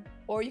YouTube,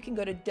 or you can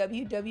go to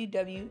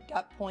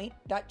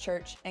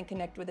www.point.church and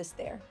connect with us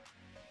there.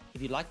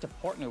 If you'd like to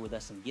partner with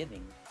us in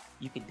giving,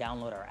 you could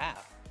download our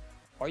app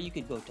or you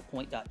could go to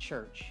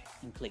point.church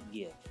and click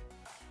Give.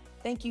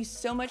 Thank you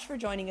so much for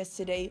joining us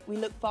today. We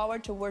look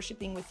forward to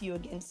worshiping with you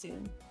again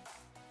soon.